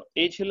তো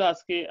এই ছিল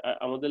আজকে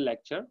আমাদের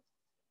লেকচার।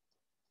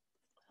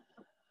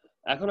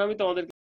 এখন আমি তোমাদেরকে